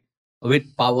say, right?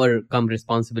 with power come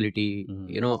responsibility,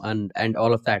 and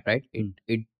all of that, right?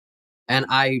 And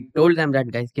I told them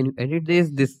that, guys, can you edit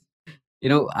this,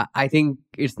 I think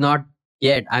it's not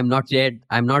yet. I'm not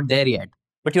there yet.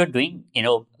 But you're doing, a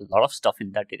lot of stuff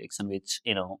in that direction, which,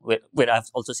 where I've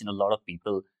also seen a lot of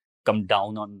people come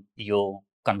down on your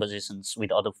conversations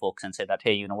with other folks and say that,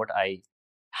 hey, you know what, I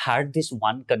had this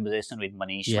one conversation with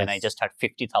Manish when I just had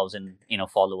 50,000,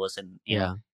 followers, and,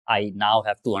 I now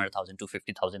have 200,000 to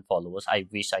 50,000 followers. I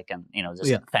wish I can,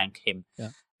 just thank him.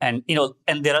 And,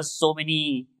 and there are so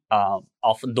many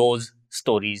of those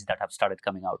stories that have started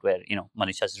coming out where,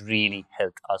 Manish has really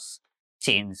helped us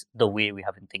change the way we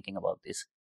have been thinking about this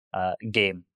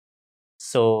game.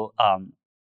 So,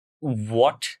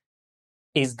 what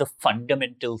is the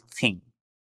fundamental thing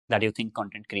that you think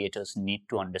content creators need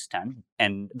to understand?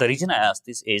 And the reason I ask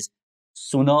this is,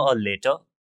 sooner or later,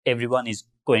 everyone is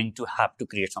going to have to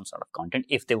create some sort of content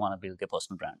if they want to build their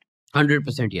personal brand.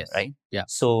 100% yes. Right? Yeah.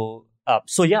 So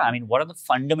yeah, I mean, what are the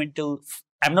fundamental...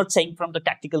 I'm not saying from the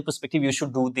tactical perspective you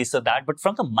should do this or that, but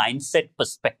from the mindset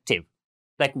perspective,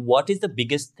 like, what is the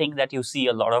biggest thing that you see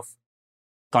a lot of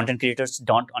content creators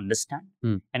don't understand?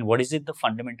 And what is it, the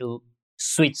fundamental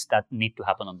switch that need to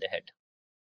happen on their head?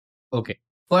 Okay.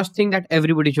 First thing that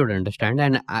everybody should understand,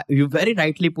 and you very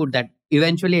rightly put that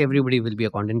eventually everybody will be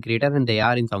a content creator, and they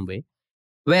are in some way.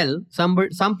 Well,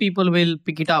 some people will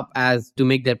pick it up as to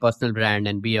make their personal brand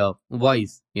and be a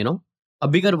voice, a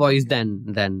bigger voice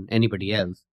than anybody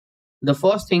else. The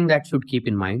first thing that should keep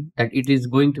in mind that it is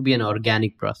going to be an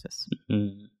organic process.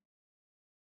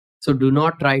 So do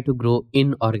not try to grow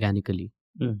inorganically.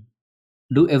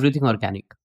 Do everything organic,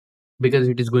 because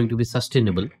it is going to be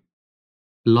sustainable,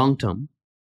 long term,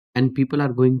 and people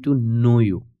are going to know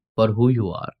you for who you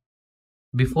are.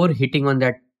 Before hitting on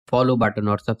that follow button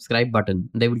or subscribe button,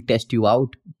 they will test you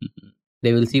out.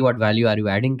 They will see what value are you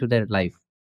adding to their life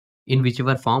in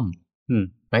whichever form,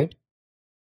 right?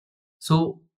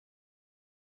 So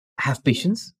have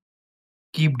patience,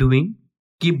 keep doing,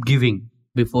 keep giving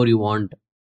before you want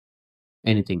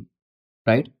anything,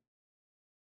 right?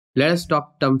 Let us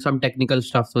talk some technical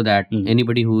stuff so that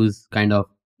anybody who's kind of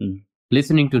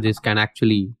listening to this can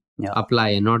actually apply,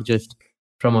 and not just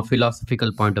from a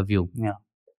philosophical point of view.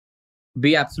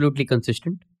 Be absolutely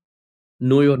consistent.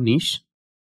 Know your niche.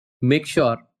 Make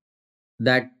sure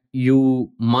that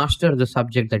you master the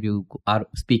subject that you are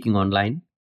speaking online.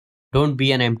 Don't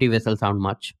be an empty vessel, sound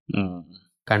much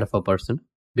kind of a person,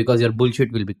 because your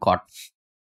bullshit will be caught.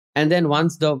 And then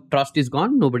once the trust is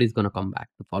gone, nobody's going to come back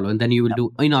to follow. And then you will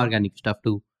do inorganic stuff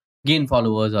to gain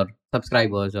followers or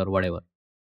subscribers or whatever.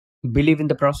 Believe in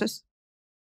the process.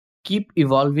 Keep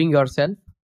evolving yourself.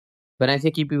 When I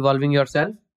say keep evolving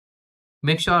yourself,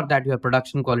 make sure that your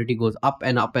production quality goes up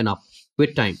and up and up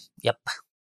with time.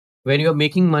 When you're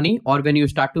making money, or when you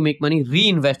start to make money,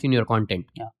 reinvest in your content.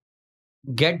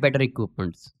 Get better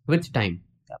equipments with time.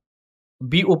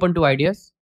 Be open to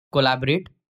ideas. Collaborate.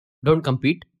 Don't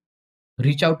compete.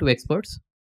 Reach out to experts.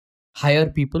 Hire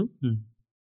people.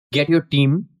 Get your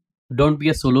team. Don't be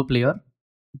a solo player.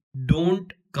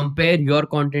 Don't compare your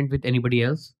content with anybody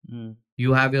else.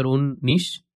 You have your own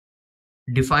niche.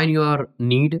 Define your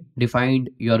need. Define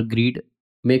your greed.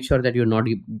 Make sure that you're not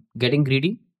getting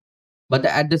greedy. But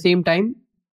at the same time,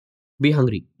 be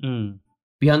hungry.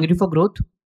 Be hungry for growth,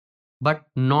 but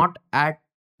not at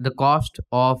the cost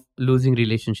of losing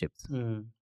relationships.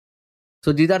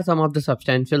 So these are some of the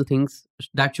substantial things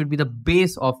that should be the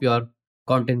base of your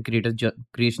content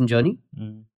creation journey.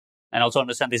 And also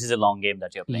understand this is a long game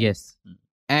that you're playing. Yes.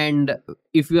 And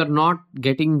if you are not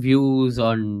getting views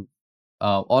on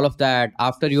all of that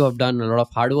after you have done a lot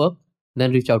of hard work,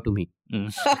 then reach out to me.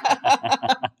 I'll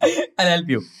help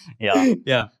you.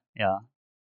 Yeah.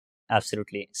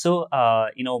 Absolutely. So,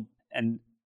 and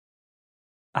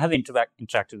I have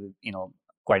interacted with,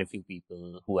 quite a few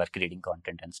people who are creating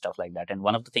content and stuff like that. And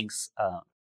one of the things,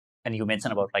 and you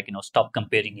mentioned about, like, stop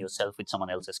comparing yourself with someone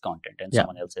else's content and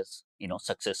someone else's,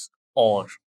 success, or,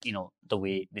 the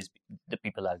way the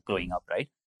people are growing up, right?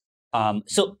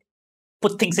 So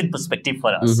put things in perspective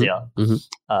for us.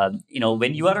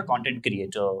 When you are a content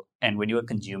creator and when you are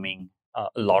consuming a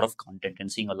lot of content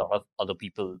and seeing a lot of other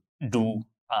people do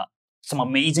some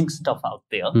amazing stuff out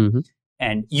there,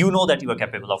 and you know that you are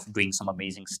capable of doing some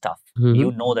amazing stuff.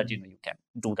 You know that you can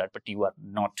do that, but you are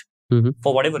not,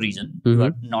 for whatever reason, you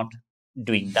are not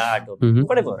doing that, or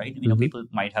whatever, right? People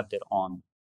might have their own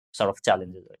sort of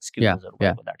challenges or excuses or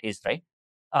whatever that is, right?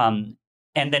 And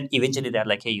then eventually they're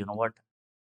like, hey, you know what?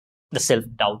 The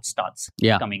self-doubt starts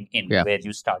coming in, where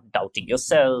you start doubting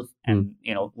yourself. And,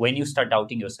 when you start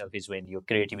doubting yourself is when your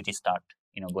creativity start,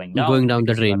 going down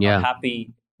the drain. Not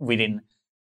happy within.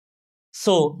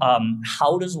 So,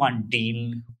 how does one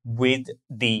deal with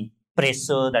the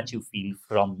pressure that you feel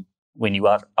from when you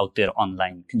are out there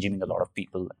online, consuming a lot of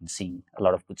people and seeing a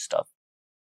lot of good stuff?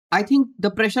 I think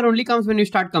the pressure only comes when you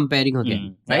start comparing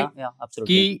again, right? Yeah,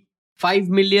 absolutely. Ki 5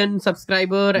 million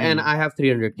subscriber and I have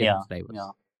 300k subscribers,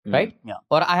 right? Yeah.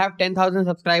 Or I have 10,000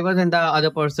 subscribers and the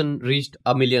other person reached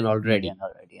a million already,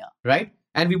 right?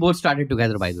 And we both started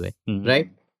together, by the way, right?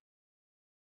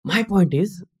 My point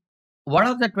is, what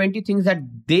are the 20 things that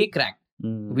they cracked,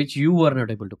 which you were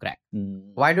not able to crack?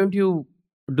 Why don't you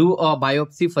do a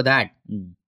biopsy for that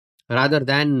rather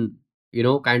than,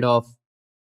 kind of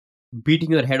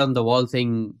beating your head on the wall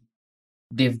saying,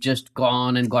 they've just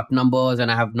gone and got numbers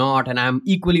and I have not, and I'm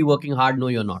equally working hard. No,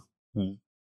 you're not.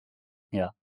 Yeah.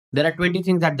 There are 20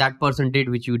 things that person did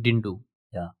which you didn't do.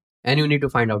 Yeah. And you need to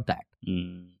find out that.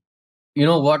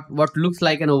 What looks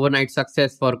like an overnight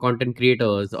success for content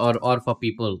creators or for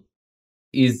people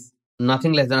is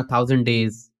nothing less than 1,000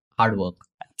 days hard work.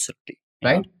 Absolutely.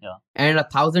 Right? Yeah. And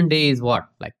 1,000 days what?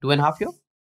 Like 2.5 years?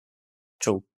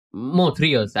 True. More, 3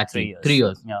 years actually. 3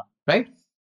 years. Yeah. Right?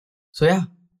 So yeah,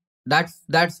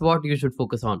 that's what you should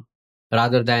focus on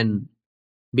rather than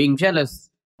being jealous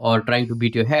or trying to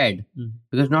beat your head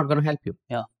because it's not going to help you.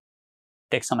 Yeah.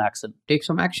 Take some action.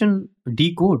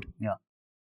 Decode. Yeah.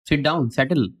 Sit down,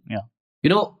 settle. Yeah.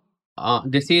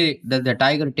 They say that the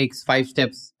tiger takes 5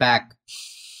 steps back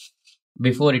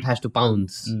before it has to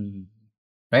pounce.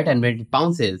 Right? And when it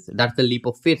pounces, that's the leap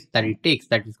of faith that it takes,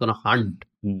 that it's going to hunt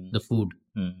the food.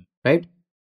 Right?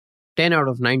 10 out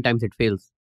of 9 times it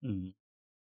fails.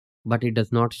 But it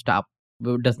does not stop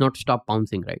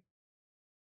pouncing, right?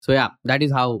 So yeah, that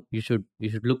is how you should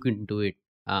look into it.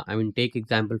 Take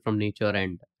example from nature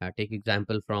and take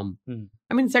example from.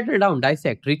 Settle down,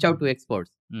 dissect, reach out to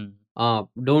experts.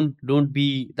 Don't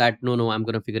be that no, I'm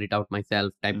gonna figure it out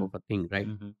myself type of a thing, right?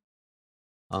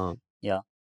 Yeah.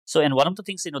 So, and one of the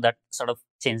things that sort of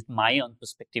changed my own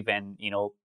perspective and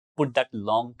put that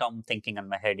long term thinking in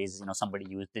my head is somebody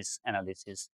used this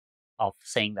analysis of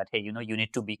saying that, hey, you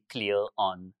need to be clear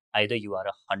on either you are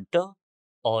a hunter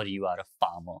or you are a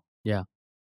farmer. Yeah.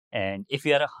 And if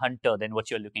you are a hunter, then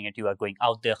what you're looking at, you are going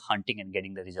out there hunting and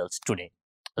getting the results today,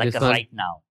 right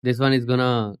now. This one is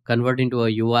gonna convert into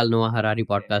a Yuval Noah Harari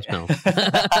podcast now.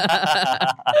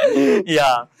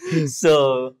 Yeah.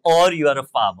 So, or you are a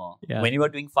farmer. Yeah. When you are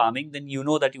doing farming, then you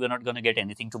know that you are not going to get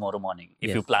anything tomorrow morning.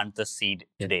 If you plant the seed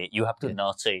today, you have to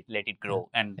nurture it, let it grow,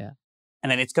 and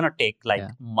then it's going to take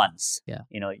months,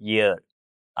 year.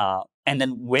 And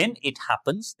then when it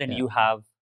happens, then you have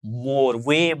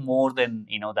way more than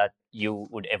that you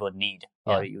would ever need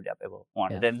or you'd have ever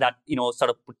wanted. Then that sort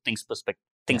of put things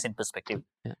in perspective.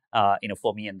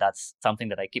 For me, and that's something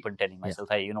that I keep on telling myself.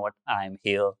 Hey, you know what? I'm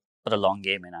here for the long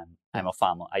game, and I'm a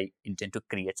farmer. I intend to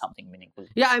create something meaningful.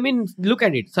 Yeah, look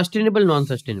at it: sustainable,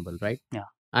 non-sustainable, right? Yeah.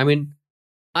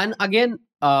 And again,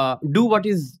 do what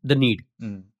is the need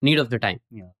of the time.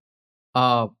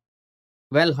 Yeah.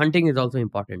 Well, hunting is also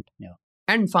important. Yeah.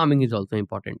 And farming is also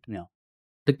important. Yeah.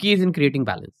 The key is in creating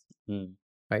balance.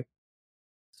 Right?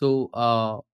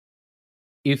 So,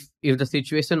 if the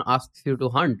situation asks you to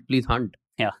hunt, please hunt.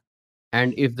 Yeah.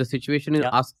 And if the situation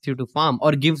asks you to farm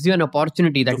or gives you an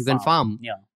opportunity that you can farm,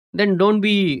 then don't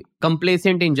be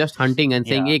complacent in just hunting and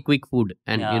saying, hey, quick food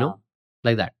and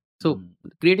like that. So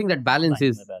creating that balance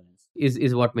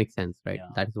is what makes sense, right? Yeah.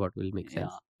 That is what will make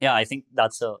sense. Yeah, I think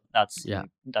that's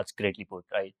greatly put,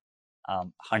 right?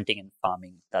 Hunting and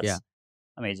farming, that's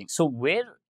amazing. So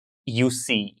where you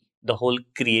see the whole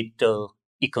creator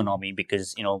economy,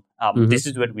 because this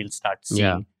is where we'll start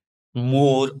seeing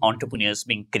more entrepreneurs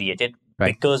being created,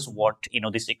 because what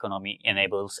this economy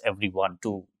enables everyone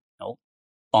to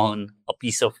earn a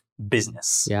piece of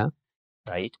business,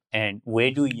 right? And where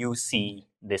do you see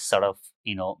this sort of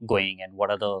going, and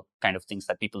what are the kind of things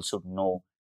that people should know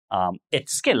at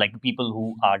scale, like the people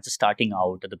who are just starting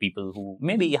out, or the people who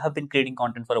maybe have been creating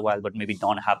content for a while but maybe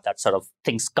don't have that sort of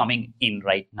things coming in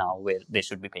right now where they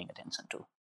should be paying attention to?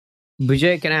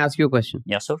 Vijay, can I ask you a question?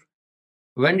 Yes, sir.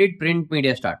 When did print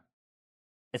media start?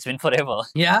 It's been forever.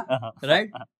 Yeah, right?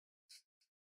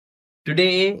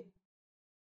 Today,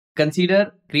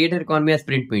 consider creator economy as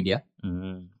print media,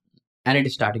 and it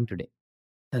is starting today.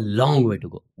 A long way to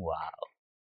go. Wow.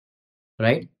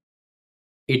 Right?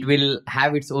 It will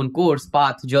have its own course,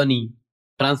 path, journey,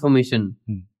 transformation,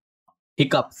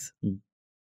 hiccups,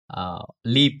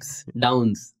 leaps,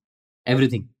 downs,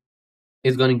 everything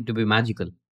is going to be magical.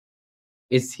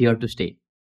 It's here to stay.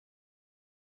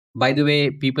 By the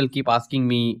way, people keep asking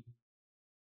me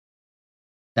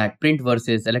that print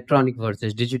versus electronic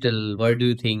versus digital, what do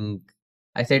you think?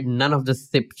 I said none of the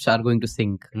ships are going to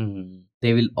sink. Mm.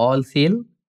 They will all sail.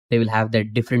 They will have their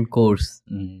different course.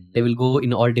 Mm. They will go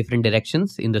in all different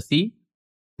directions in the sea.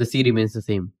 The sea remains the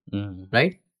same,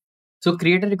 right? So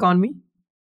creator economy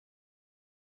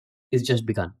is just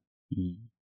begun.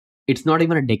 It's not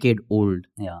even a decade old.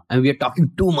 Yeah. And we are talking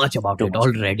too much about it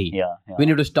already. Yeah. We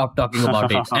need to stop talking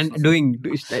about it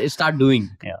and start doing.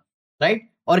 Yeah. Right?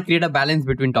 Or create a balance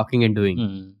between talking and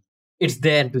doing. It's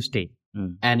there to stay.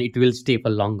 And it will stay for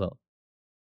longer.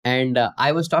 And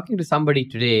I was talking to somebody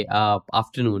today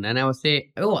afternoon, and I was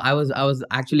saying, I was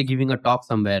actually giving a talk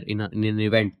somewhere in an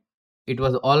event. It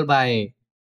was all by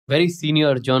very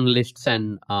senior journalists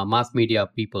and mass media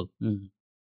people,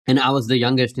 and I was the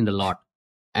youngest in the lot.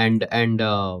 And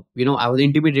I was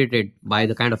intimidated by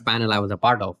the kind of panel I was a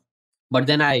part of. But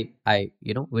then I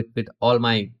with all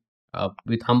my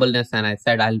with humbleness, and I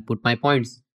said I'll put my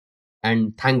points,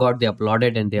 and thank God they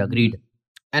applauded and they agreed.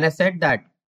 And I said that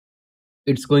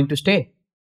it's going to stay.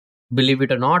 Believe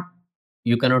it or not,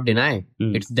 you cannot deny.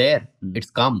 It's there. It's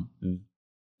come.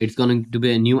 It's going to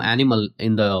be a new animal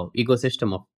in the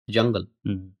ecosystem of jungle.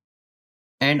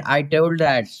 And I told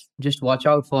that just watch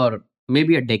out for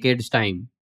maybe a decade's time.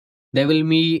 There will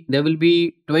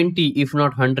be 20, if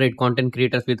not 100 content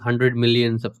creators with 100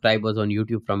 million subscribers on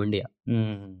YouTube from India.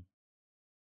 And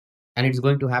it's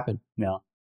going to happen. Yeah.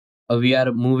 We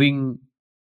are moving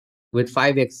with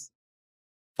 5x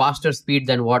faster speed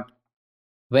than what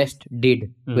West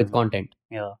did with content.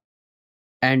 Yeah.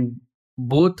 And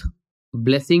both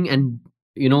blessing and,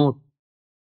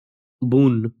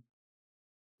 boon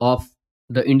of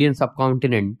the Indian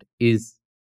subcontinent is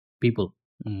people.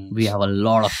 We have a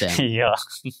lot of them. Yeah.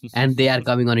 And they are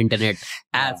coming on internet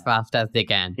as fast as they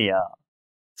can. Yeah.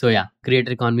 So yeah,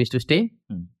 creator economy is to stay.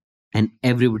 And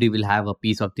everybody will have a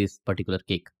piece of this particular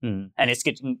cake. And it's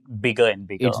getting bigger and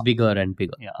bigger. It's bigger and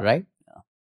bigger, right? Yeah.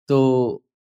 So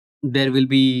there will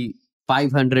be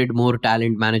 500 more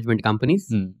talent management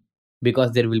companies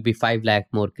because there will be 5 lakh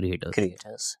more creators.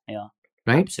 Yeah.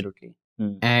 Right? Absolutely.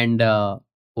 And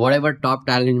whatever top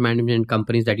talent management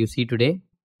companies that you see today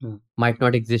might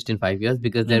not exist in 5 years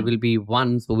because there will be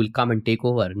ones who will come and take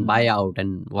over and buy out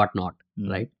and whatnot,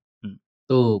 right?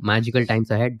 So magical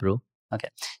times ahead, bro. Okay.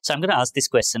 So I'm going to ask this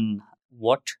question.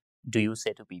 What do you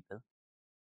say to people?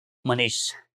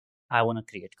 Manish, I want to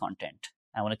create content.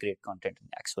 I want to create content in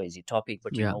XYZ topic,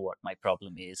 but you know what my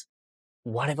problem is?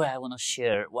 Whatever I want to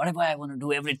share, whatever I want to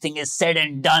do, everything is said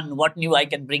and done. What new I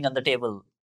can bring on the table?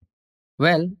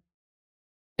 Well,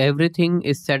 everything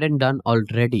is said and done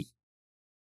already.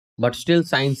 But still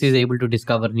science is able to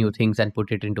discover new things and put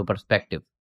it into perspective.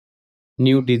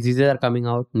 New diseases are coming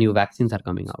out, new vaccines are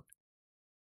coming out.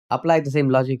 Apply the same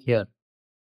logic here.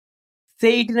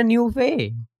 Say it in a new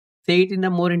way. Say it in a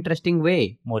more interesting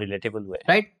way. More relatable way.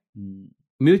 Right?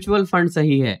 Mutual fund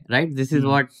sahi hai, right? This is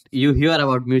what you hear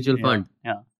about mutual fund.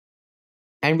 Yeah.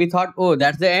 And we thought, oh,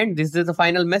 that's the end. This is the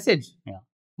final message. Yeah.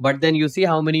 But then you see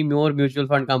how many more mutual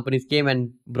fund companies came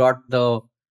and brought the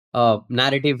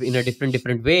narrative in a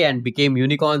different way and became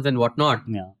unicorns and whatnot.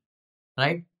 Yeah.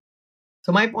 Right?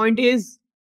 So my point is,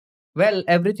 well,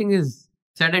 everything is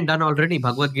said and done already.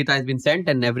 Bhagavad Gita has been sent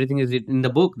and everything is in the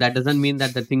book. That doesn't mean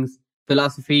that the thing's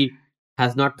philosophy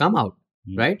has not come out,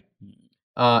 right?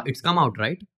 It's come out,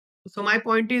 right? So my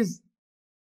point is,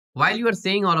 while you are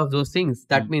saying all of those things,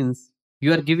 that means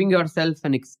you are giving yourself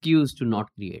an excuse to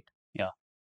not create. Yeah.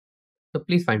 So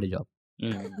please find a job.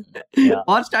 Yeah.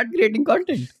 Or start creating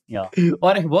content. Yeah.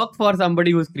 Or work for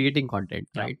somebody who's creating content,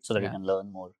 right? So that you can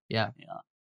learn more. Yeah.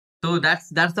 So that's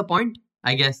the point,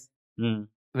 I guess.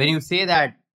 When you say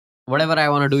that whatever I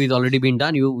want to do is already been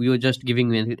done, you're just giving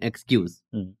me an excuse.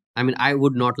 I mean, I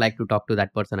would not like to talk to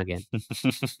that person again.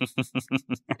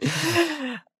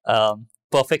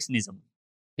 Perfectionism.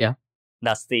 Yeah.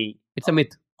 That's it's a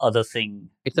myth. Other thing.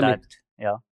 It's a myth.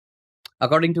 Yeah.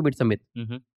 According to me, it's a myth.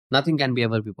 Nothing can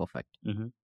ever be perfect.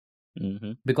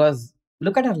 Because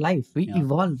look at our life. We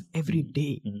evolve every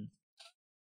day.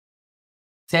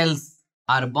 Cells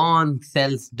are born,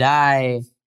 cells die.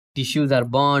 Tissues are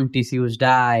born, tissues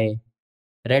die.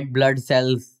 Red blood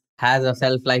cells has a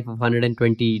shelf life of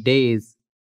 120 days.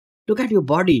 Look at your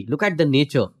body. Look at the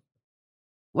nature.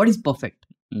 What is perfect?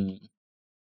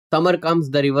 Summer comes,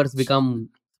 the rivers become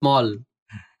small.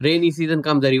 Rainy season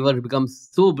comes, the river becomes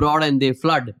so broad and they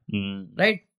flood.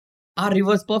 Right? Are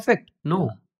rivers perfect?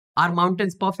 No. Are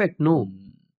mountains perfect? No.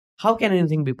 How can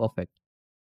anything be perfect?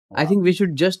 I think we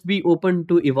should just be open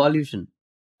to evolution.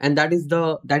 And that is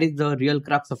the real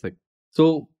crux of it.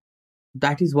 So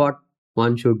that is what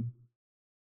one should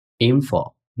aim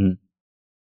for.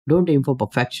 Don't aim for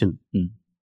perfection.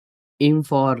 Aim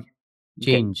for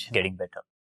change, getting better,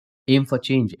 aim for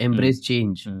change, embrace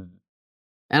change. And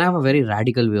I have a very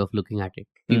radical way of looking at it.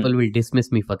 People will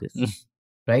dismiss me for this,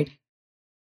 right?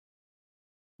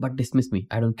 But dismiss me,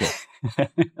 I don't care.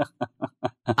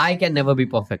 I can never be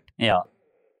perfect. Yeah.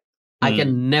 I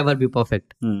can never be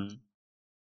perfect.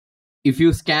 If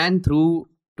you scan through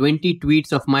 20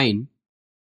 tweets of mine,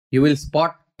 you will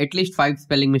spot at least 5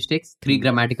 spelling mistakes, 3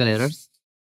 grammatical errors,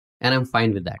 and I'm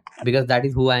fine with that because that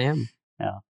is who I am.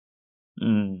 Yeah.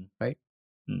 Right?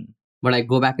 But I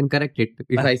go back and correct it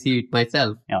if I see it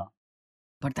myself. Yeah.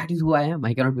 But that is who I am.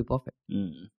 I cannot be perfect.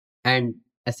 And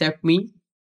accept me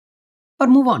or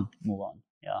move on. Move on.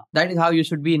 Yeah. That is how you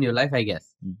should be in your life, I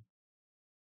guess.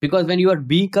 Because when you are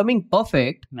becoming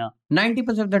perfect,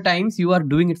 90% of the times you are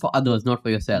doing it for others, not for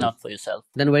yourself. Not for yourself.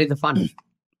 Then where is the fun?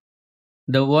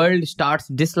 The world starts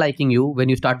disliking you when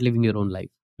you start living your own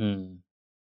life.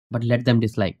 But let them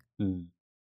dislike.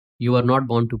 You are not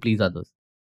born to please others.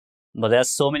 But there are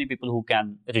so many people who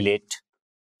can relate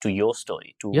to your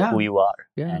story, to who you are.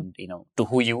 And, to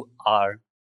who you are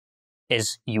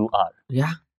is you are.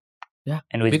 Yeah.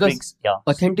 And which because brings,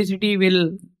 authenticity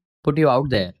will put you out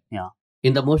there. Yeah.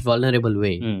 In the most vulnerable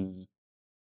way.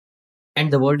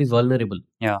 And the world is vulnerable.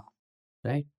 Yeah.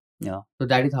 Right? Yeah. So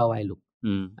that is how I look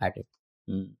at it.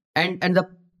 And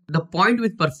the point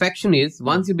with perfection is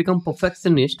once you become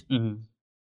perfectionist,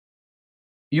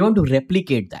 you want to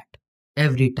replicate that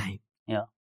every time. Yeah.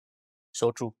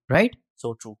 So true. Right?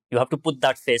 So true. You have to put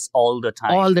that face all the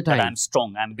time. All the time. That I'm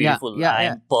strong, I'm beautiful,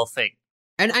 I'm perfect.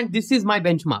 And this is my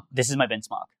benchmark. This is my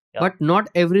benchmark. Yeah. But not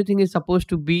everything is supposed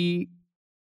to be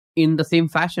in the same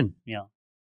fashion. Yeah.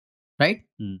 Right?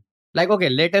 Like, okay,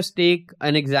 let us take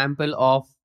an example of,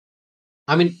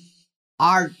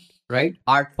 art, right?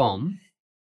 Art form.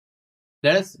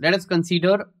 Let us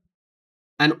consider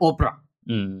an opera.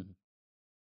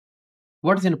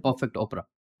 What is a perfect opera?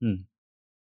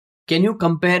 Can you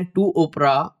compare 2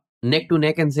 opera neck to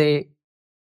neck and say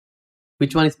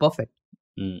which one is perfect?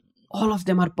 All of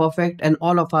them are perfect and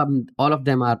all of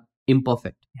them are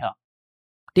imperfect. Yeah.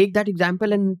 Take that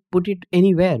example and put it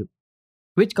anywhere.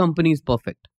 Which company is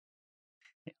perfect?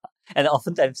 Yeah. And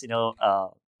oftentimes,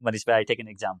 Manish, I take an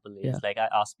example. It's like I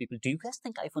ask people, do you guys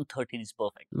think iPhone 13 is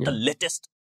perfect? The latest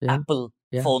Apple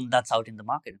phone that's out in the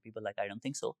market. People are like, I don't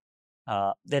think so.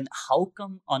 Then how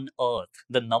come on earth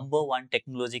the number 1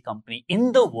 technology company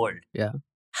in the world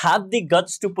have the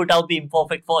guts to put out the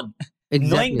imperfect phone?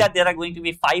 Exactly. Knowing that there are going to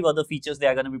be 5 other features they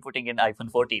are going to be putting in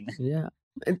iPhone 14. Yeah.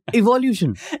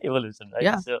 Evolution. Evolution, right?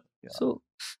 Yeah.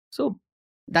 So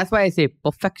that's why I say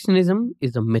perfectionism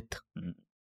is a myth.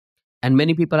 And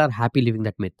many people are happy living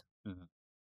that myth.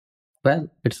 Well,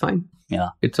 it's fine.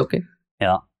 Yeah. It's okay.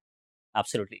 Yeah.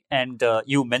 Absolutely. And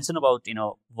you mentioned about,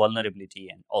 vulnerability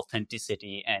and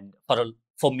authenticity. And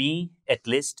for me, at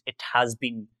least, it has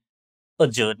been a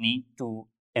journey to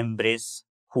embrace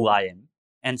who I am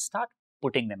and start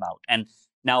putting them out. And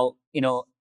now,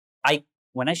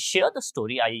 when I share the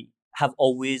story, I have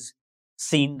always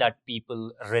seen that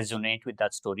people resonate with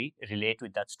that story, relate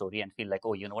with that story, and feel like,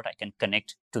 oh, you know what, I can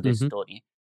connect to this story.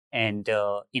 And,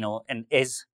 and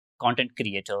as content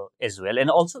creator as well. And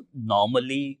also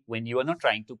normally when you are not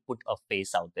trying to put a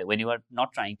face out there, when you are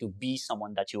not trying to be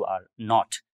someone that you are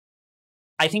not,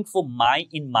 I think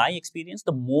in my experience,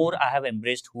 the more I have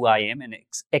embraced who I am and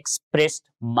expressed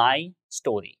my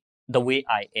story the way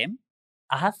I am,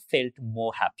 I have felt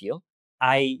more happier.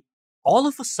 All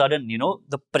of a sudden,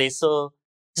 the pressure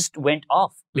just went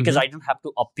off because I don't have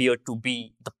to appear to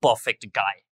be the perfect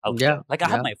guy out there. Like I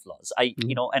have my flaws.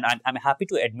 And I'm happy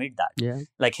to admit that. Yeah.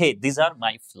 Like, hey, these are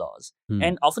my flaws,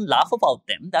 and often laugh about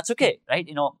them. That's okay, right?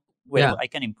 Where I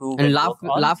can improve and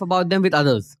laugh about them with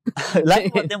others. Laugh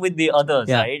about them with the others,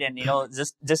 right? And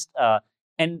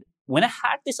and when I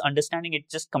had this understanding, it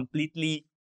just completely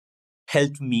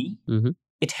helped me.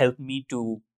 It helped me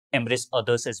to embrace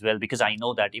others as well, because I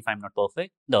know that if I'm not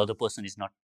perfect, the other person is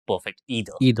not perfect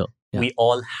either. We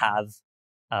all have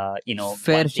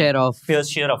fair share of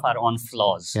our own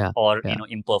flaws or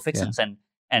imperfections.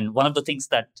 And one of the things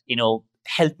that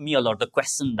helped me a lot, the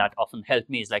question that often helped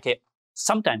me is like, hey,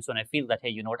 sometimes when I feel that, hey,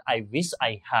 you know what, I wish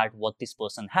I had what this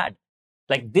person had,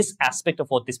 like this aspect of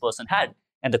what this person had.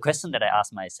 And the question that I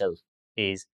ask myself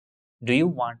is, do you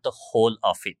want the whole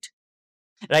of it?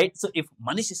 Right? So if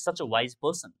Manish is such a wise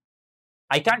person,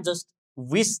 I can't just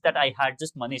wish that I had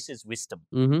just Manish's wisdom.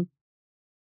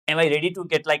 Am I ready to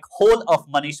get like whole of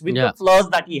Manish with the flaws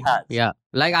that he has? Yeah.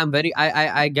 Like I'm very,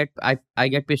 I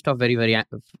get pissed off very, very, I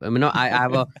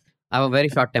have a very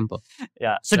short temper.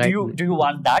 Yeah. So right? do you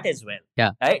want that as well?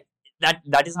 Yeah. Right?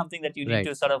 That is something that you need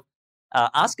to sort of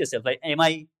ask yourself. Like, am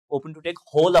I open to take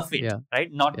whole of it, Yeah.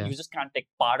 right? Not Yeah. you just can't take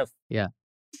part of Yeah.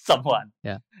 someone.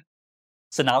 Yeah.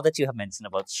 So now that you have mentioned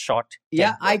about short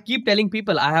Yeah, I temper, keep telling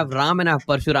people I have Ram and I have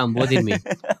Parshuram both in me.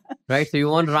 Right? So you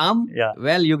want Ram? Yeah.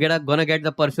 Well, you gonna get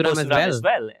the Parshuram as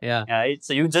well. Yeah. Right?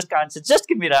 So you just can't say, just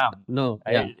give me Ram. No.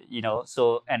 Yeah. You know,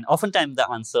 so, and oftentimes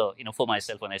the answer, you know, for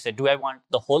myself, when I say, do I want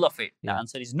the whole of it? The Yeah.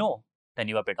 answer is no. Then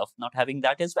you are better off not having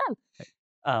that as well.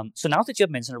 So now that you have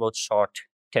mentioned about short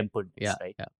temperedness, Yeah.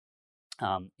 right?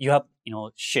 Yeah. You have, you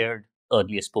know,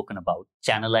 earlier spoken about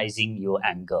channelizing your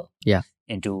anger Yeah.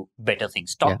 into better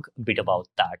things. Talk a bit about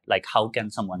that. Like, how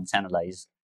can someone channelize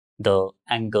the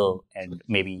anger and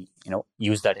maybe, you know,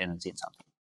 use that energy in something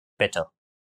better?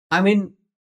 I mean,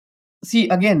 see,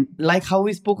 again, like how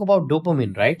we spoke about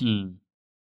dopamine, right?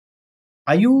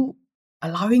 Are you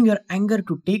allowing your anger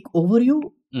to take over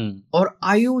you? Or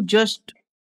are you just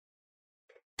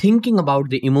thinking about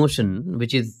the emotion,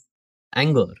 which is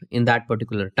anger in that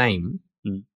particular time,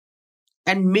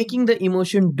 and making the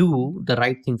emotion do the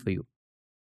right thing for you?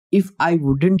 If I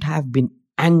wouldn't have been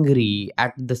angry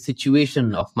at the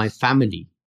situation of my family,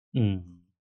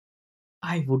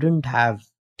 I wouldn't have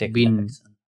been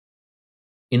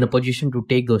in a position to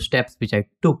take those steps which I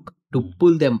took to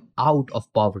pull them out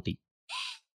of poverty.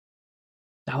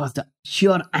 That was the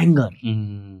sheer anger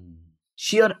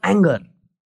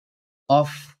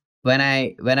of when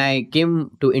I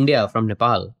came to India from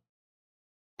Nepal,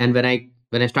 and when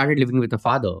I started living with my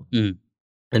father,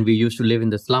 and we used to live in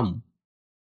the slum,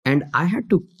 and I had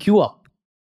to queue up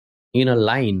in a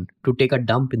line to take a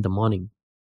dump in the morning,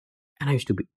 and I used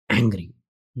to be angry.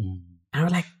 And I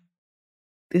was like,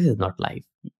 this is not life.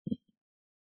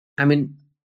 I mean,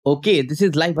 okay, this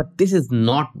is life, but this is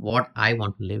not what I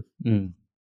want to live.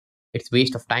 It's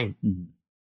waste of time.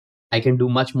 I can do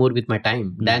much more with my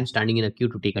time than standing in a queue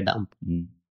to take a dump.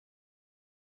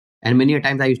 And many a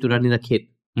times I used to run in the kit.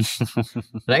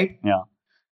 Right? Yeah.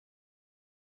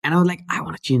 And I was like, I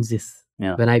want to change this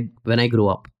when I grow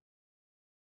up.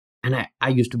 And I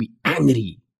used to be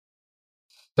angry.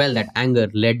 Well, that anger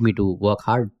led me to work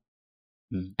hard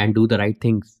and do the right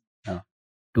things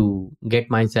to get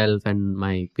myself and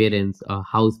my parents a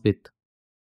house with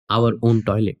our own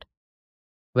toilet.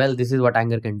 Well, this is what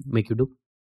anger can make you do.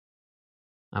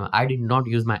 I did not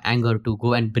use my anger to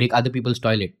go and break other people's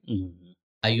toilet.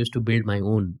 I used to build my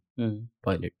own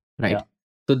toilet, right? Yeah.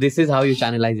 So this is how you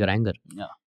channelize your anger. Yeah.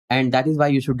 And that is why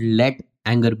you should let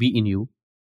anger be in you,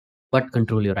 but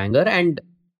control your anger and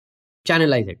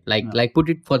channelize it. Like put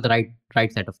it for the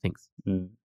right set of things.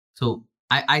 So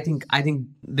I think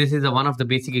this is one of the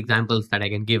basic examples that I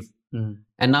can give.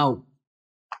 And now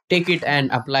take it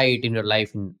and apply it in your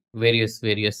life in various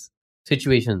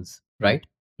situations, right?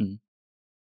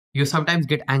 You sometimes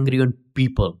get angry on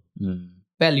people.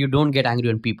 Well, you don't get angry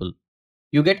on people.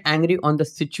 You get angry on the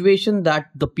situation that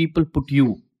the people put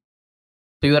you.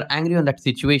 So you are angry on that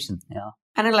situation. Yeah.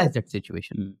 Analyze that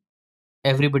situation.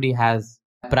 Everybody has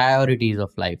priorities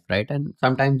of life, right? And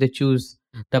sometimes they choose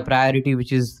the priority which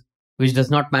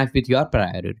does not match with your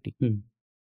priority.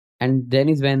 And then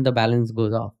is when the balance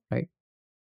goes off, right?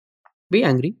 Be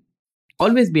angry.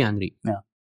 Always be angry. Yeah.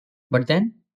 But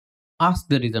then ask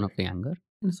the reason of the anger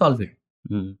and solve it.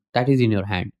 That is in your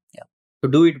hand. Yeah. So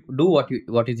do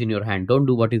what is in your hand. Don't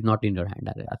do what is not in your hand.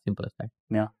 As simple as that.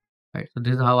 Yeah. Right. So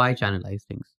this is how I channelize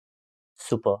things.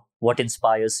 Super. What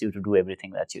inspires you to do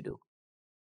everything that you do?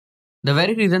 The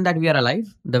very reason that we are alive,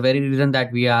 the very reason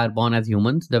that we are born as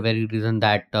humans, the very reason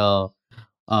that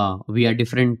we are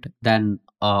different than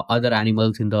other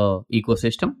animals in the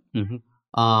ecosystem,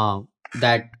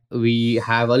 that we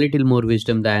have a little more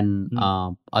wisdom than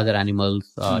other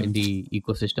animals in the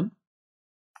ecosystem.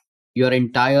 Your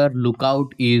entire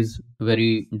lookout is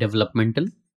very developmental.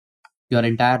 Your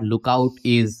entire lookout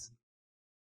is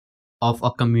of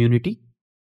a community.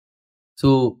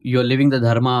 So you're living the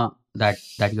dharma that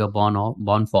you are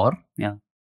born for. Yeah.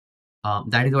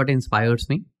 That is what inspires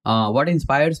me. What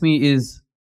inspires me is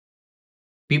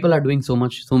people are doing so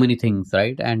many things,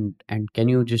 right? And can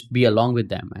you just be along with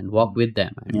them and walk with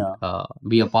them and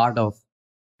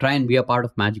try and be a part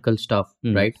of magical stuff,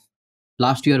 right?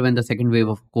 Last year when the second wave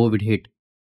of COVID hit,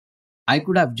 I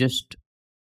could have just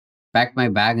packed my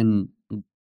bag and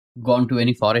gone to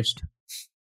any forest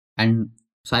and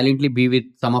silently be with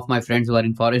some of my friends who are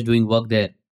in forest doing work there.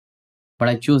 But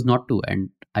I chose not to. And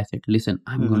I said, listen,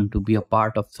 I'm going to be a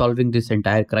part of solving this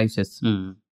entire crisis.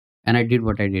 And I did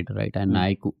what I did, right? And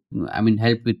I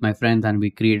helped with my friends and we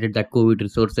created that COVID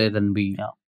resources and we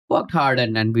worked hard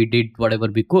and we did whatever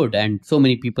we could. And so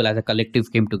many people as a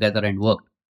collective came together and worked.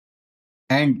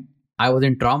 And I was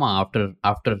in trauma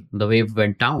after the wave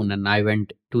went down and I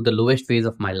went to the lowest phase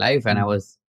of my life and I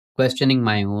was questioning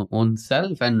my own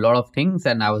self and a lot of things,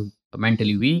 and I was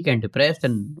mentally weak and depressed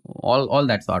and all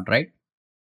that sort, right?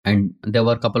 And there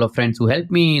were a couple of friends who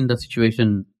helped me in the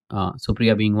situation,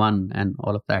 Supriya being one, and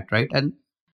all of that, right? And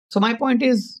so my point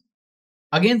is,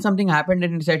 again, something happened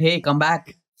and it said, "Hey, come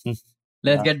back,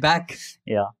 let's get back."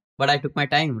 Yeah. But I took my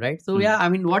time, right? So yeah, I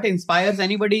mean, what inspires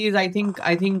anybody is, I think,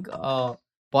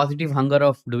 positive hunger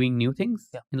of doing new things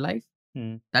in life.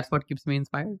 That's what keeps me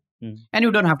inspired. And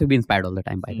you don't have to be inspired all the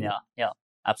time, by the way. Yeah,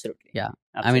 absolutely. Yeah,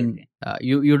 absolutely. I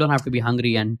mean, you don't have to be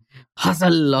hungry and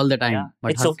hustle all the time. Yeah.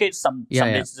 But It's okay. Some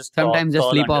days just sometimes just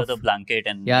sleep under off the blanket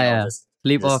and just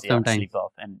sleep off sometimes. Sleep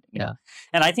off, and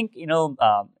and I think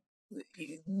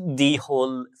the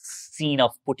whole scene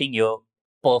of putting your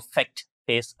perfect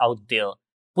face out there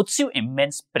puts you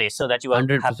immense pressure that you have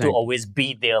 100%. to always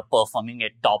be there performing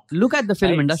at top. Look at the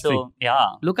film industry. So,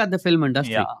 look at the film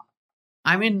industry. Yeah.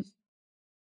 I mean,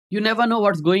 you never know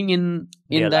what's going in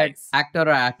Their that life. actor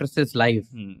or actress's life,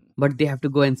 but they have to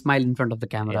go and smile in front of the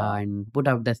camera and put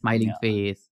out their smiling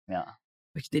face,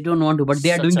 which they don't want to, but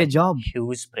they are doing their job.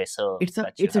 Huge pressure.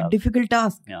 It's a difficult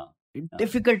task.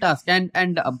 Difficult task, and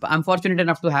I'm fortunate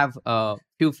enough to have a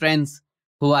few friends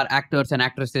who are actors and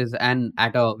actresses and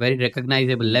at a very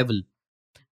recognizable level.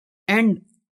 And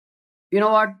you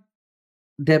know what?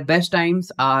 Their best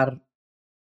times are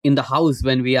in the house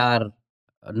when we are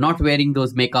not wearing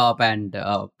those makeup and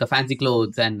the fancy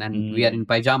clothes, and we are in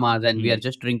pajamas and we are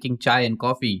just drinking chai and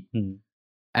coffee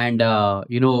and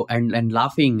and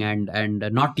laughing and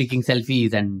not clicking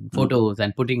selfies and photos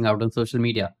and putting out on social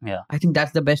media. I think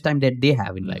that's the best time that they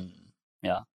have in life.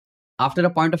 After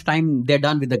a point of time, they're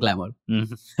done with the glamour.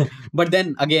 But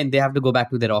then again, they have to go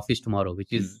back to their office tomorrow,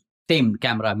 which is same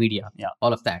camera, media,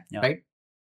 all of that, right?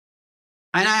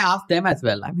 And I asked them as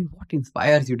well, I mean, what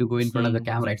inspires you to go in front of the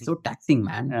camera? It's so taxing,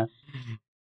 man.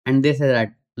 And they said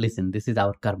that, listen, this is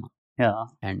our karma.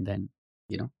 And then,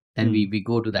 then we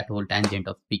go to that whole tangent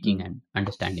of speaking and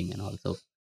understanding and also.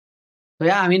 So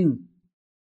yeah, I mean,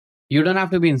 you don't have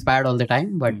to be inspired all the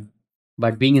time,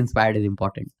 but being inspired is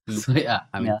important. So yeah,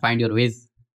 I mean, find your ways.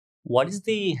 What is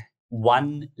the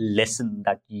one lesson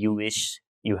that you wish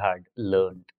you had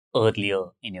learned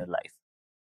earlier in your life?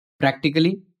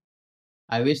 Practically,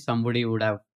 I wish somebody would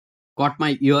have caught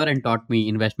my ear and taught me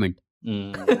investment.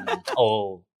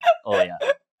 Oh yeah.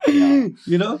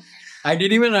 I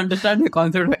didn't even understand the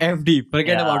concept of FD.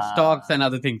 Forget about stocks and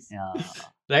other things.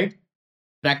 Right?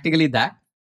 Practically that.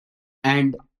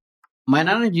 And my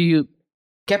Nanaji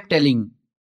kept telling,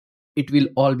 it will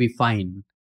all be fine.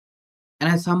 And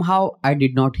I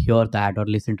did not hear that or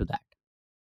listen to that.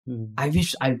 I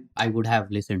wish I would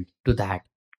have listened to that.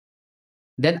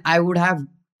 Then I would have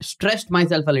stressed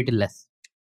myself a little less.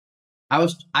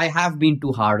 I have been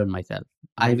too hard on myself.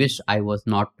 I wish I was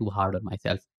not too hard on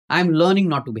myself. I'm learning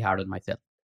not to be hard on myself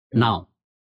now.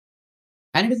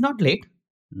 And it is not late.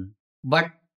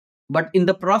 But in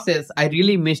the process, I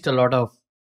really missed a lot of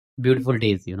beautiful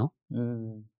days,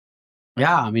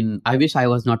 Yeah, I mean, I wish I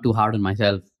was not too hard on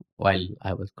myself while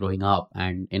I was growing up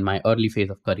and in my early phase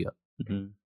of career.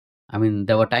 I mean,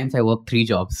 there were times I worked 3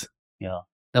 jobs.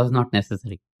 That was not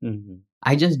necessary.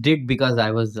 I just did because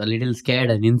I was a little scared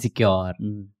and insecure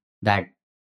that,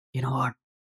 you know what,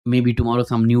 maybe tomorrow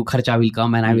some new kharcha will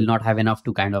come and I will not have enough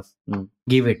to kind of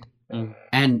give it.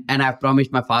 And I've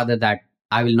promised my father that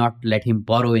I will not let him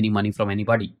borrow any money from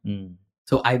anybody.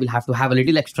 So I will have to have a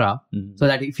little extra so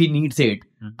that if he needs it,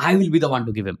 I will be the one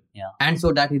to give him. And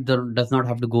so that he does not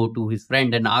have to go to his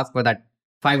friend and ask for that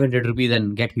 500 rupees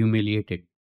and get humiliated.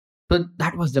 So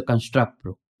that was the construct,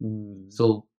 bro.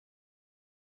 So,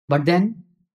 but then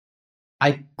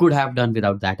I could have done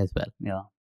without that as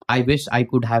well. I wish I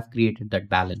could have created that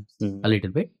balance a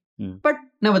little bit. But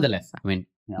nevertheless, I mean,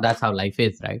 that's how life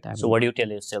is, right? So what do you tell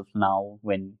yourself now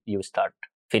when you start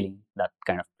feeling that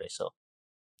kind of pressure?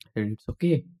 It's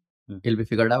okay. It'll be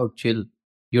figured out. Chill.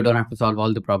 You don't have to solve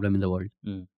all the problem in the world.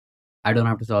 I don't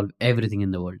have to solve everything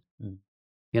in the world.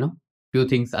 Few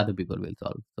things other people will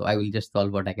solve. So I will just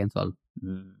solve what I can solve.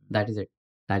 That is it.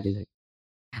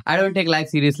 I don't take life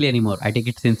seriously anymore. I take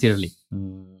it sincerely.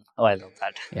 Oh, I love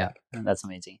that. Yeah. That's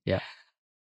amazing. Yeah.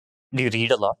 Do you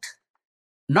read a lot?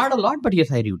 Not a lot, but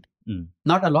yes, I read.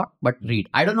 Not a lot, but read.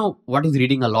 I don't know what is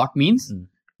reading a lot means,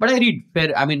 but I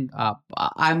read. I mean,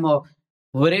 I'm a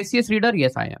voracious reader.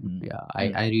 Yes, I am. Yeah,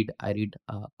 I read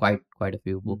quite a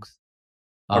few books.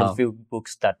 What are a few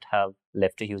books that have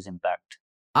left a huge impact?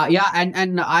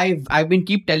 And I've been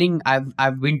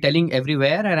telling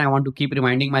everywhere, and I want to keep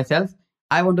reminding myself.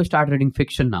 I want to start reading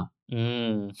fiction now.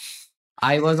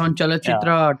 I was on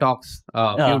Chalachitra Talks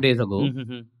a few days ago,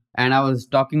 and I was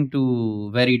talking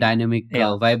to very dynamic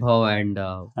Vaibhav and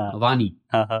Vani.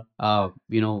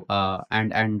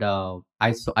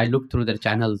 I looked through their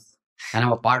channels, and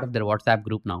I'm a part of their WhatsApp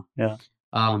group now.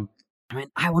 I mean,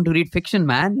 I want to read fiction,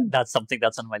 man. That's something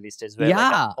that's on my list as well. Yeah,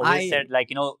 like, I always said, like,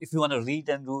 if you want to read,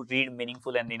 then read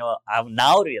meaningful. And I'm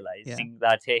now realizing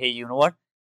that hey, you know what?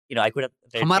 I could have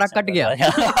read Hamara fiction, cut gaya.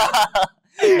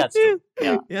 That's true.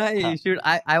 Yeah, you should.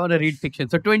 I want to read fiction.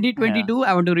 So 2022,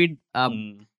 I want to read,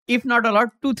 if not a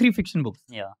lot, 2-3 fiction books.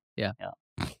 Yeah.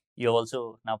 You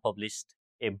also now published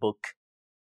a book.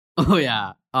 Oh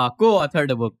yeah,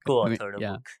 co-authored a book. Co-authored a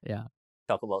book. Yeah.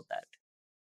 Talk about that.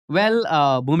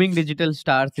 Well, Booming Digital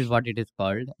Stars is what it is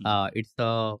called. It's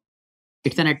an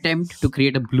attempt to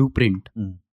create a blueprint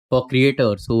for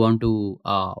creators who want to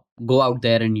go out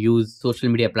there and use social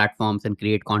media platforms and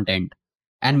create content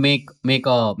and make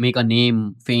a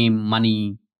name, fame,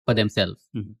 money for themselves.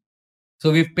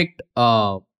 So we've picked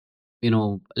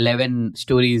 11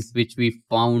 stories which we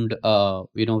found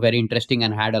very interesting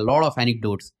and had a lot of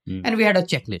anecdotes, and we had a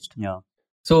checklist.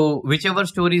 So whichever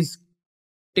stories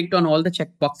ticked on all the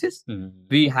check boxes,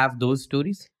 we have those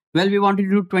stories. Well, we wanted to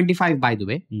do 25, by the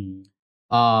way,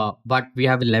 but we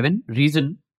have 11.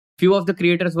 Reason, few of the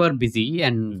creators were busy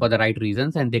and for the right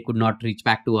reasons, and they could not reach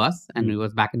back to us, and it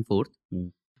was back and forth.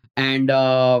 And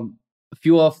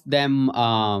few of them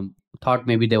thought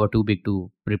maybe they were too big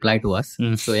to reply to us.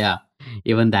 So yeah,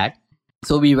 even that.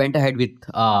 So we went ahead with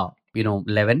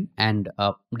 11, and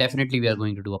definitely we are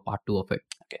going to do a part 2 of it.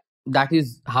 Okay. That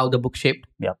is how the book shaped.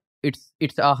 Yeah.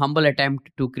 It's a humble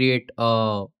attempt to create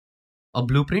a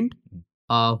blueprint.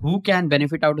 Who can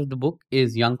benefit out of the book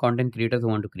is young content creators who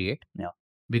want to create. Yeah.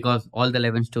 Because all the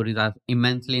 11 stories are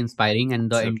immensely inspiring,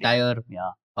 and the entire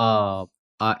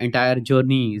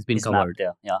journey has been covered.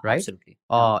 Yeah, right? Absolutely.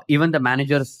 Even the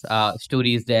manager's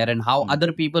story is there, and how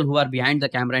other people who are behind the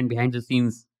camera and behind the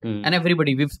scenes, and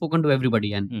everybody, we've spoken to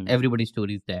everybody, and everybody's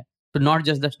story is there. So not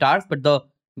just the stars, but the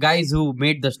guys who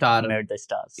made the star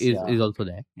is also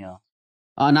there. Yeah.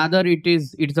 Another,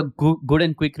 it's a good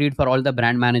and quick read for all the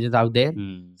brand managers out there.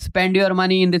 Spend your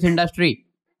money in this industry.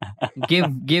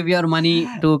 give your money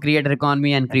to creator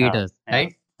economy and creators,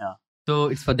 right? Yeah. So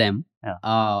it's for them.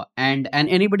 Yeah. And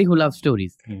anybody who loves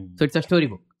stories. So it's a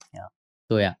storybook. Yeah.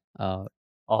 So yeah.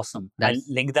 Awesome. I'll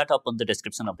link that up on the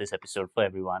description of this episode for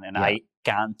everyone, and I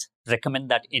can't recommend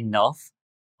that enough.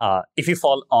 If you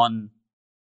fall on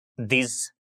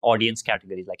these audience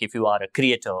categories, like if you are a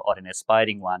creator or an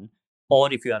aspiring one,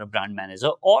 or if you are a brand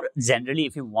manager, or generally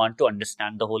if you want to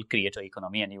understand the whole creator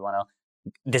economy and you want to,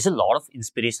 there's a lot of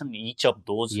inspiration in each of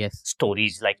those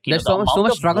stories. Like, there's so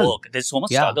much struggle. There's so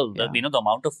much struggle. The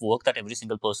amount of work that every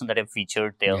single person that I've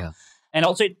featured there. Yeah. And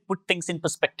also it put things in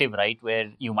perspective, right?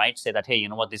 Where you might say that, hey, you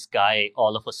know what, this guy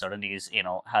all of a sudden is,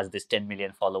 has this 10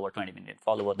 million follower, 20 million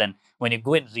follower. Then when you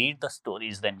go and read the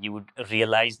stories, then you would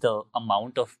realize the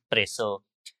amount of pressure,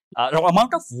 the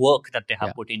amount of work that they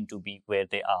have put in to be where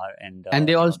they are. And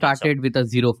they all started with a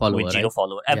 0 follower. With 0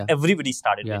 follower. Everybody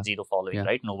started with 0 following,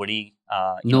 right? Nobody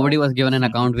was given an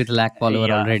account with a lakh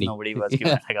follower already. Nobody was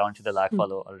given an account with a lakh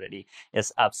follower already.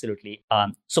 Yes, absolutely.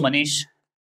 So Manish,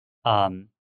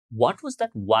 what was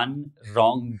that one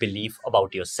wrong belief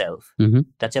about yourself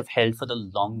that you've held for the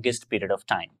longest period of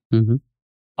time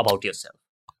about yourself?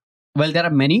 Well, there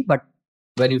are many, but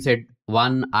when you said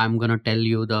one, I'm going to tell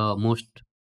you the most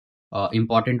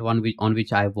important one on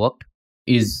which I've worked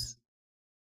is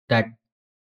that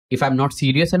if I'm not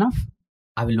serious enough,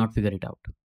 I will not figure it out.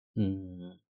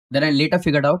 Then I later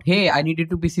figured out, hey, I needed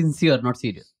to be sincere, not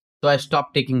serious. So I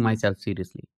stopped taking myself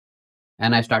seriously.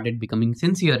 And I started becoming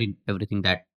sincere in everything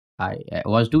that I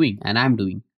was doing and I'm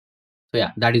doing. So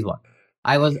yeah, that is what.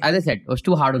 As I said, I was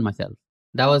too hard on myself.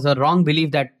 That was a wrong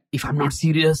belief that if I'm not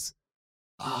serious,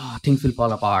 things will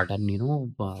fall apart. And,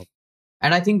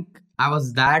 and I think I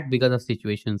was that because of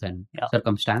situations and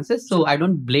circumstances. So I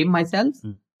don't blame myself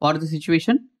or the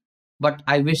situation, but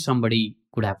I wish somebody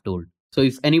could have told. So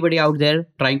if anybody out there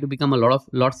trying to become a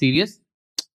lot serious,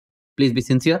 please be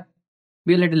sincere.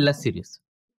 Be a little less serious.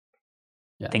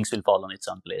 Yeah. Things will fall on its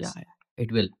own place. Yeah,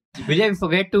 it will. Vijay, we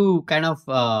forget to kind of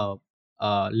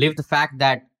live the fact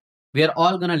that we are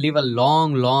all going to live a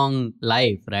long, long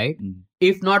life, right?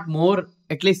 If not more,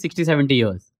 at least 60, 70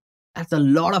 years. That's a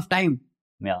lot of time.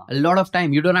 Yeah. A lot of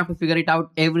time. You don't have to figure it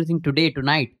out everything today,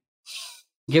 tonight.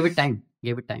 Give it time.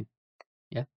 Yeah.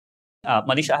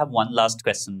 Manish, I have one last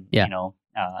question, that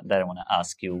I want to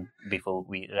ask you before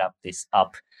we wrap this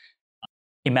up.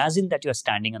 Imagine that you're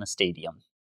standing on a stadium.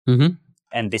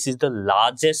 And this is the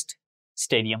largest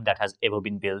stadium that has ever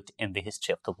been built in the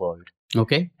history of the world.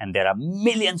 Okay. And there are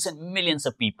millions and millions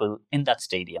of people in that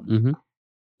stadium.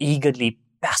 eagerly,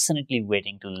 passionately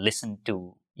waiting to listen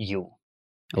to you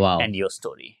Wow. and your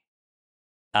story.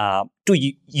 To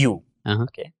you. Uh-huh.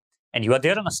 Okay. And you are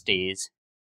there on a stage,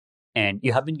 and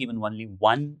you have been given only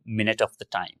 1 minute of the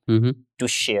time Mm-hmm. to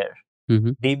share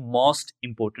Mm-hmm. the most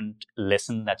important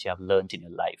lesson that you have learned in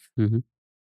your life. Mm-hmm.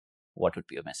 What would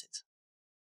be your message?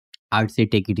 I would say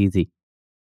take it easy.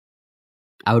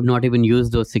 I would not even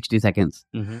use those 60 seconds.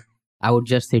 Mm-hmm. I would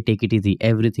just say take it easy.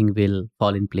 Everything will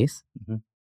fall in place. Mm-hmm.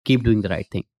 Keep doing the right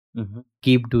thing. Mm-hmm.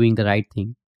 Keep doing the right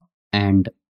thing. And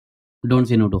don't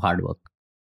say no to hard work.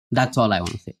 That's all I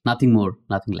want to say. Nothing more,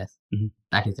 nothing less. Mm-hmm.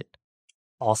 That is it.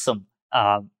 Awesome.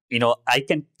 I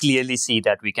can clearly see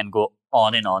that we can go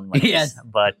on and on, Manish, Yes.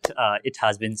 but it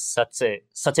has been such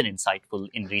an insightful,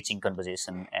 enriching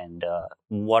conversation, and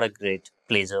what a great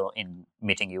pleasure in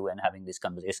meeting you and having this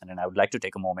conversation. And I would like to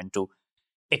take a moment to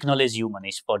acknowledge you,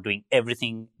 Manish, for doing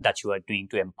everything that you are doing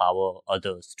to empower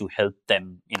others, to help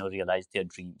them, realize their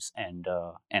dreams and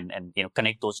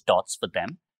connect those dots for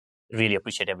them. Really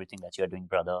appreciate everything that you are doing,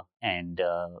 brother, and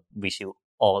wish you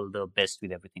all the best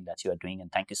with everything that you are doing. And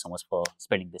thank you so much for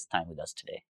spending this time with us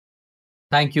today.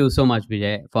 Thank you so much,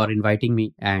 Vijay, for inviting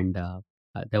me. And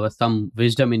there was some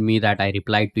wisdom in me that I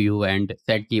replied to you and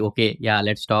said, okay, yeah,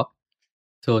 let's talk.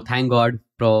 So thank God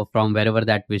from wherever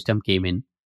that wisdom came in.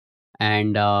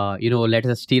 And, let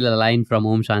us steal a line from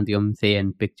Om Shanti Om say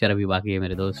and picture abhi baki hai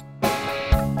mere dost.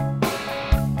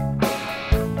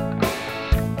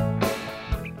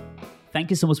 Thank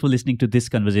you so much for listening to this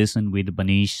conversation with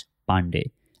Manish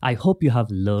Pandey. I hope you have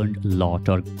learned a lot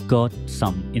or got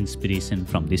some inspiration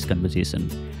from this conversation.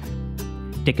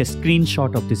 Take a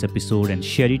screenshot of this episode and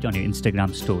share it on your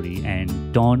Instagram story.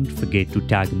 And don't forget to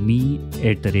tag me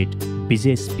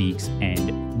 @Bijay Speaks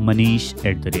and Manish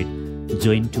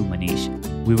 @Join2Manish.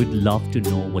 We would love to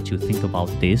know what you think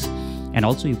about this. And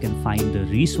also you can find the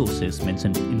resources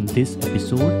mentioned in this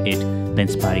episode at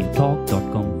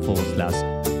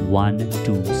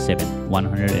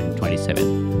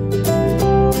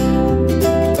theinspiringtalk.com/127.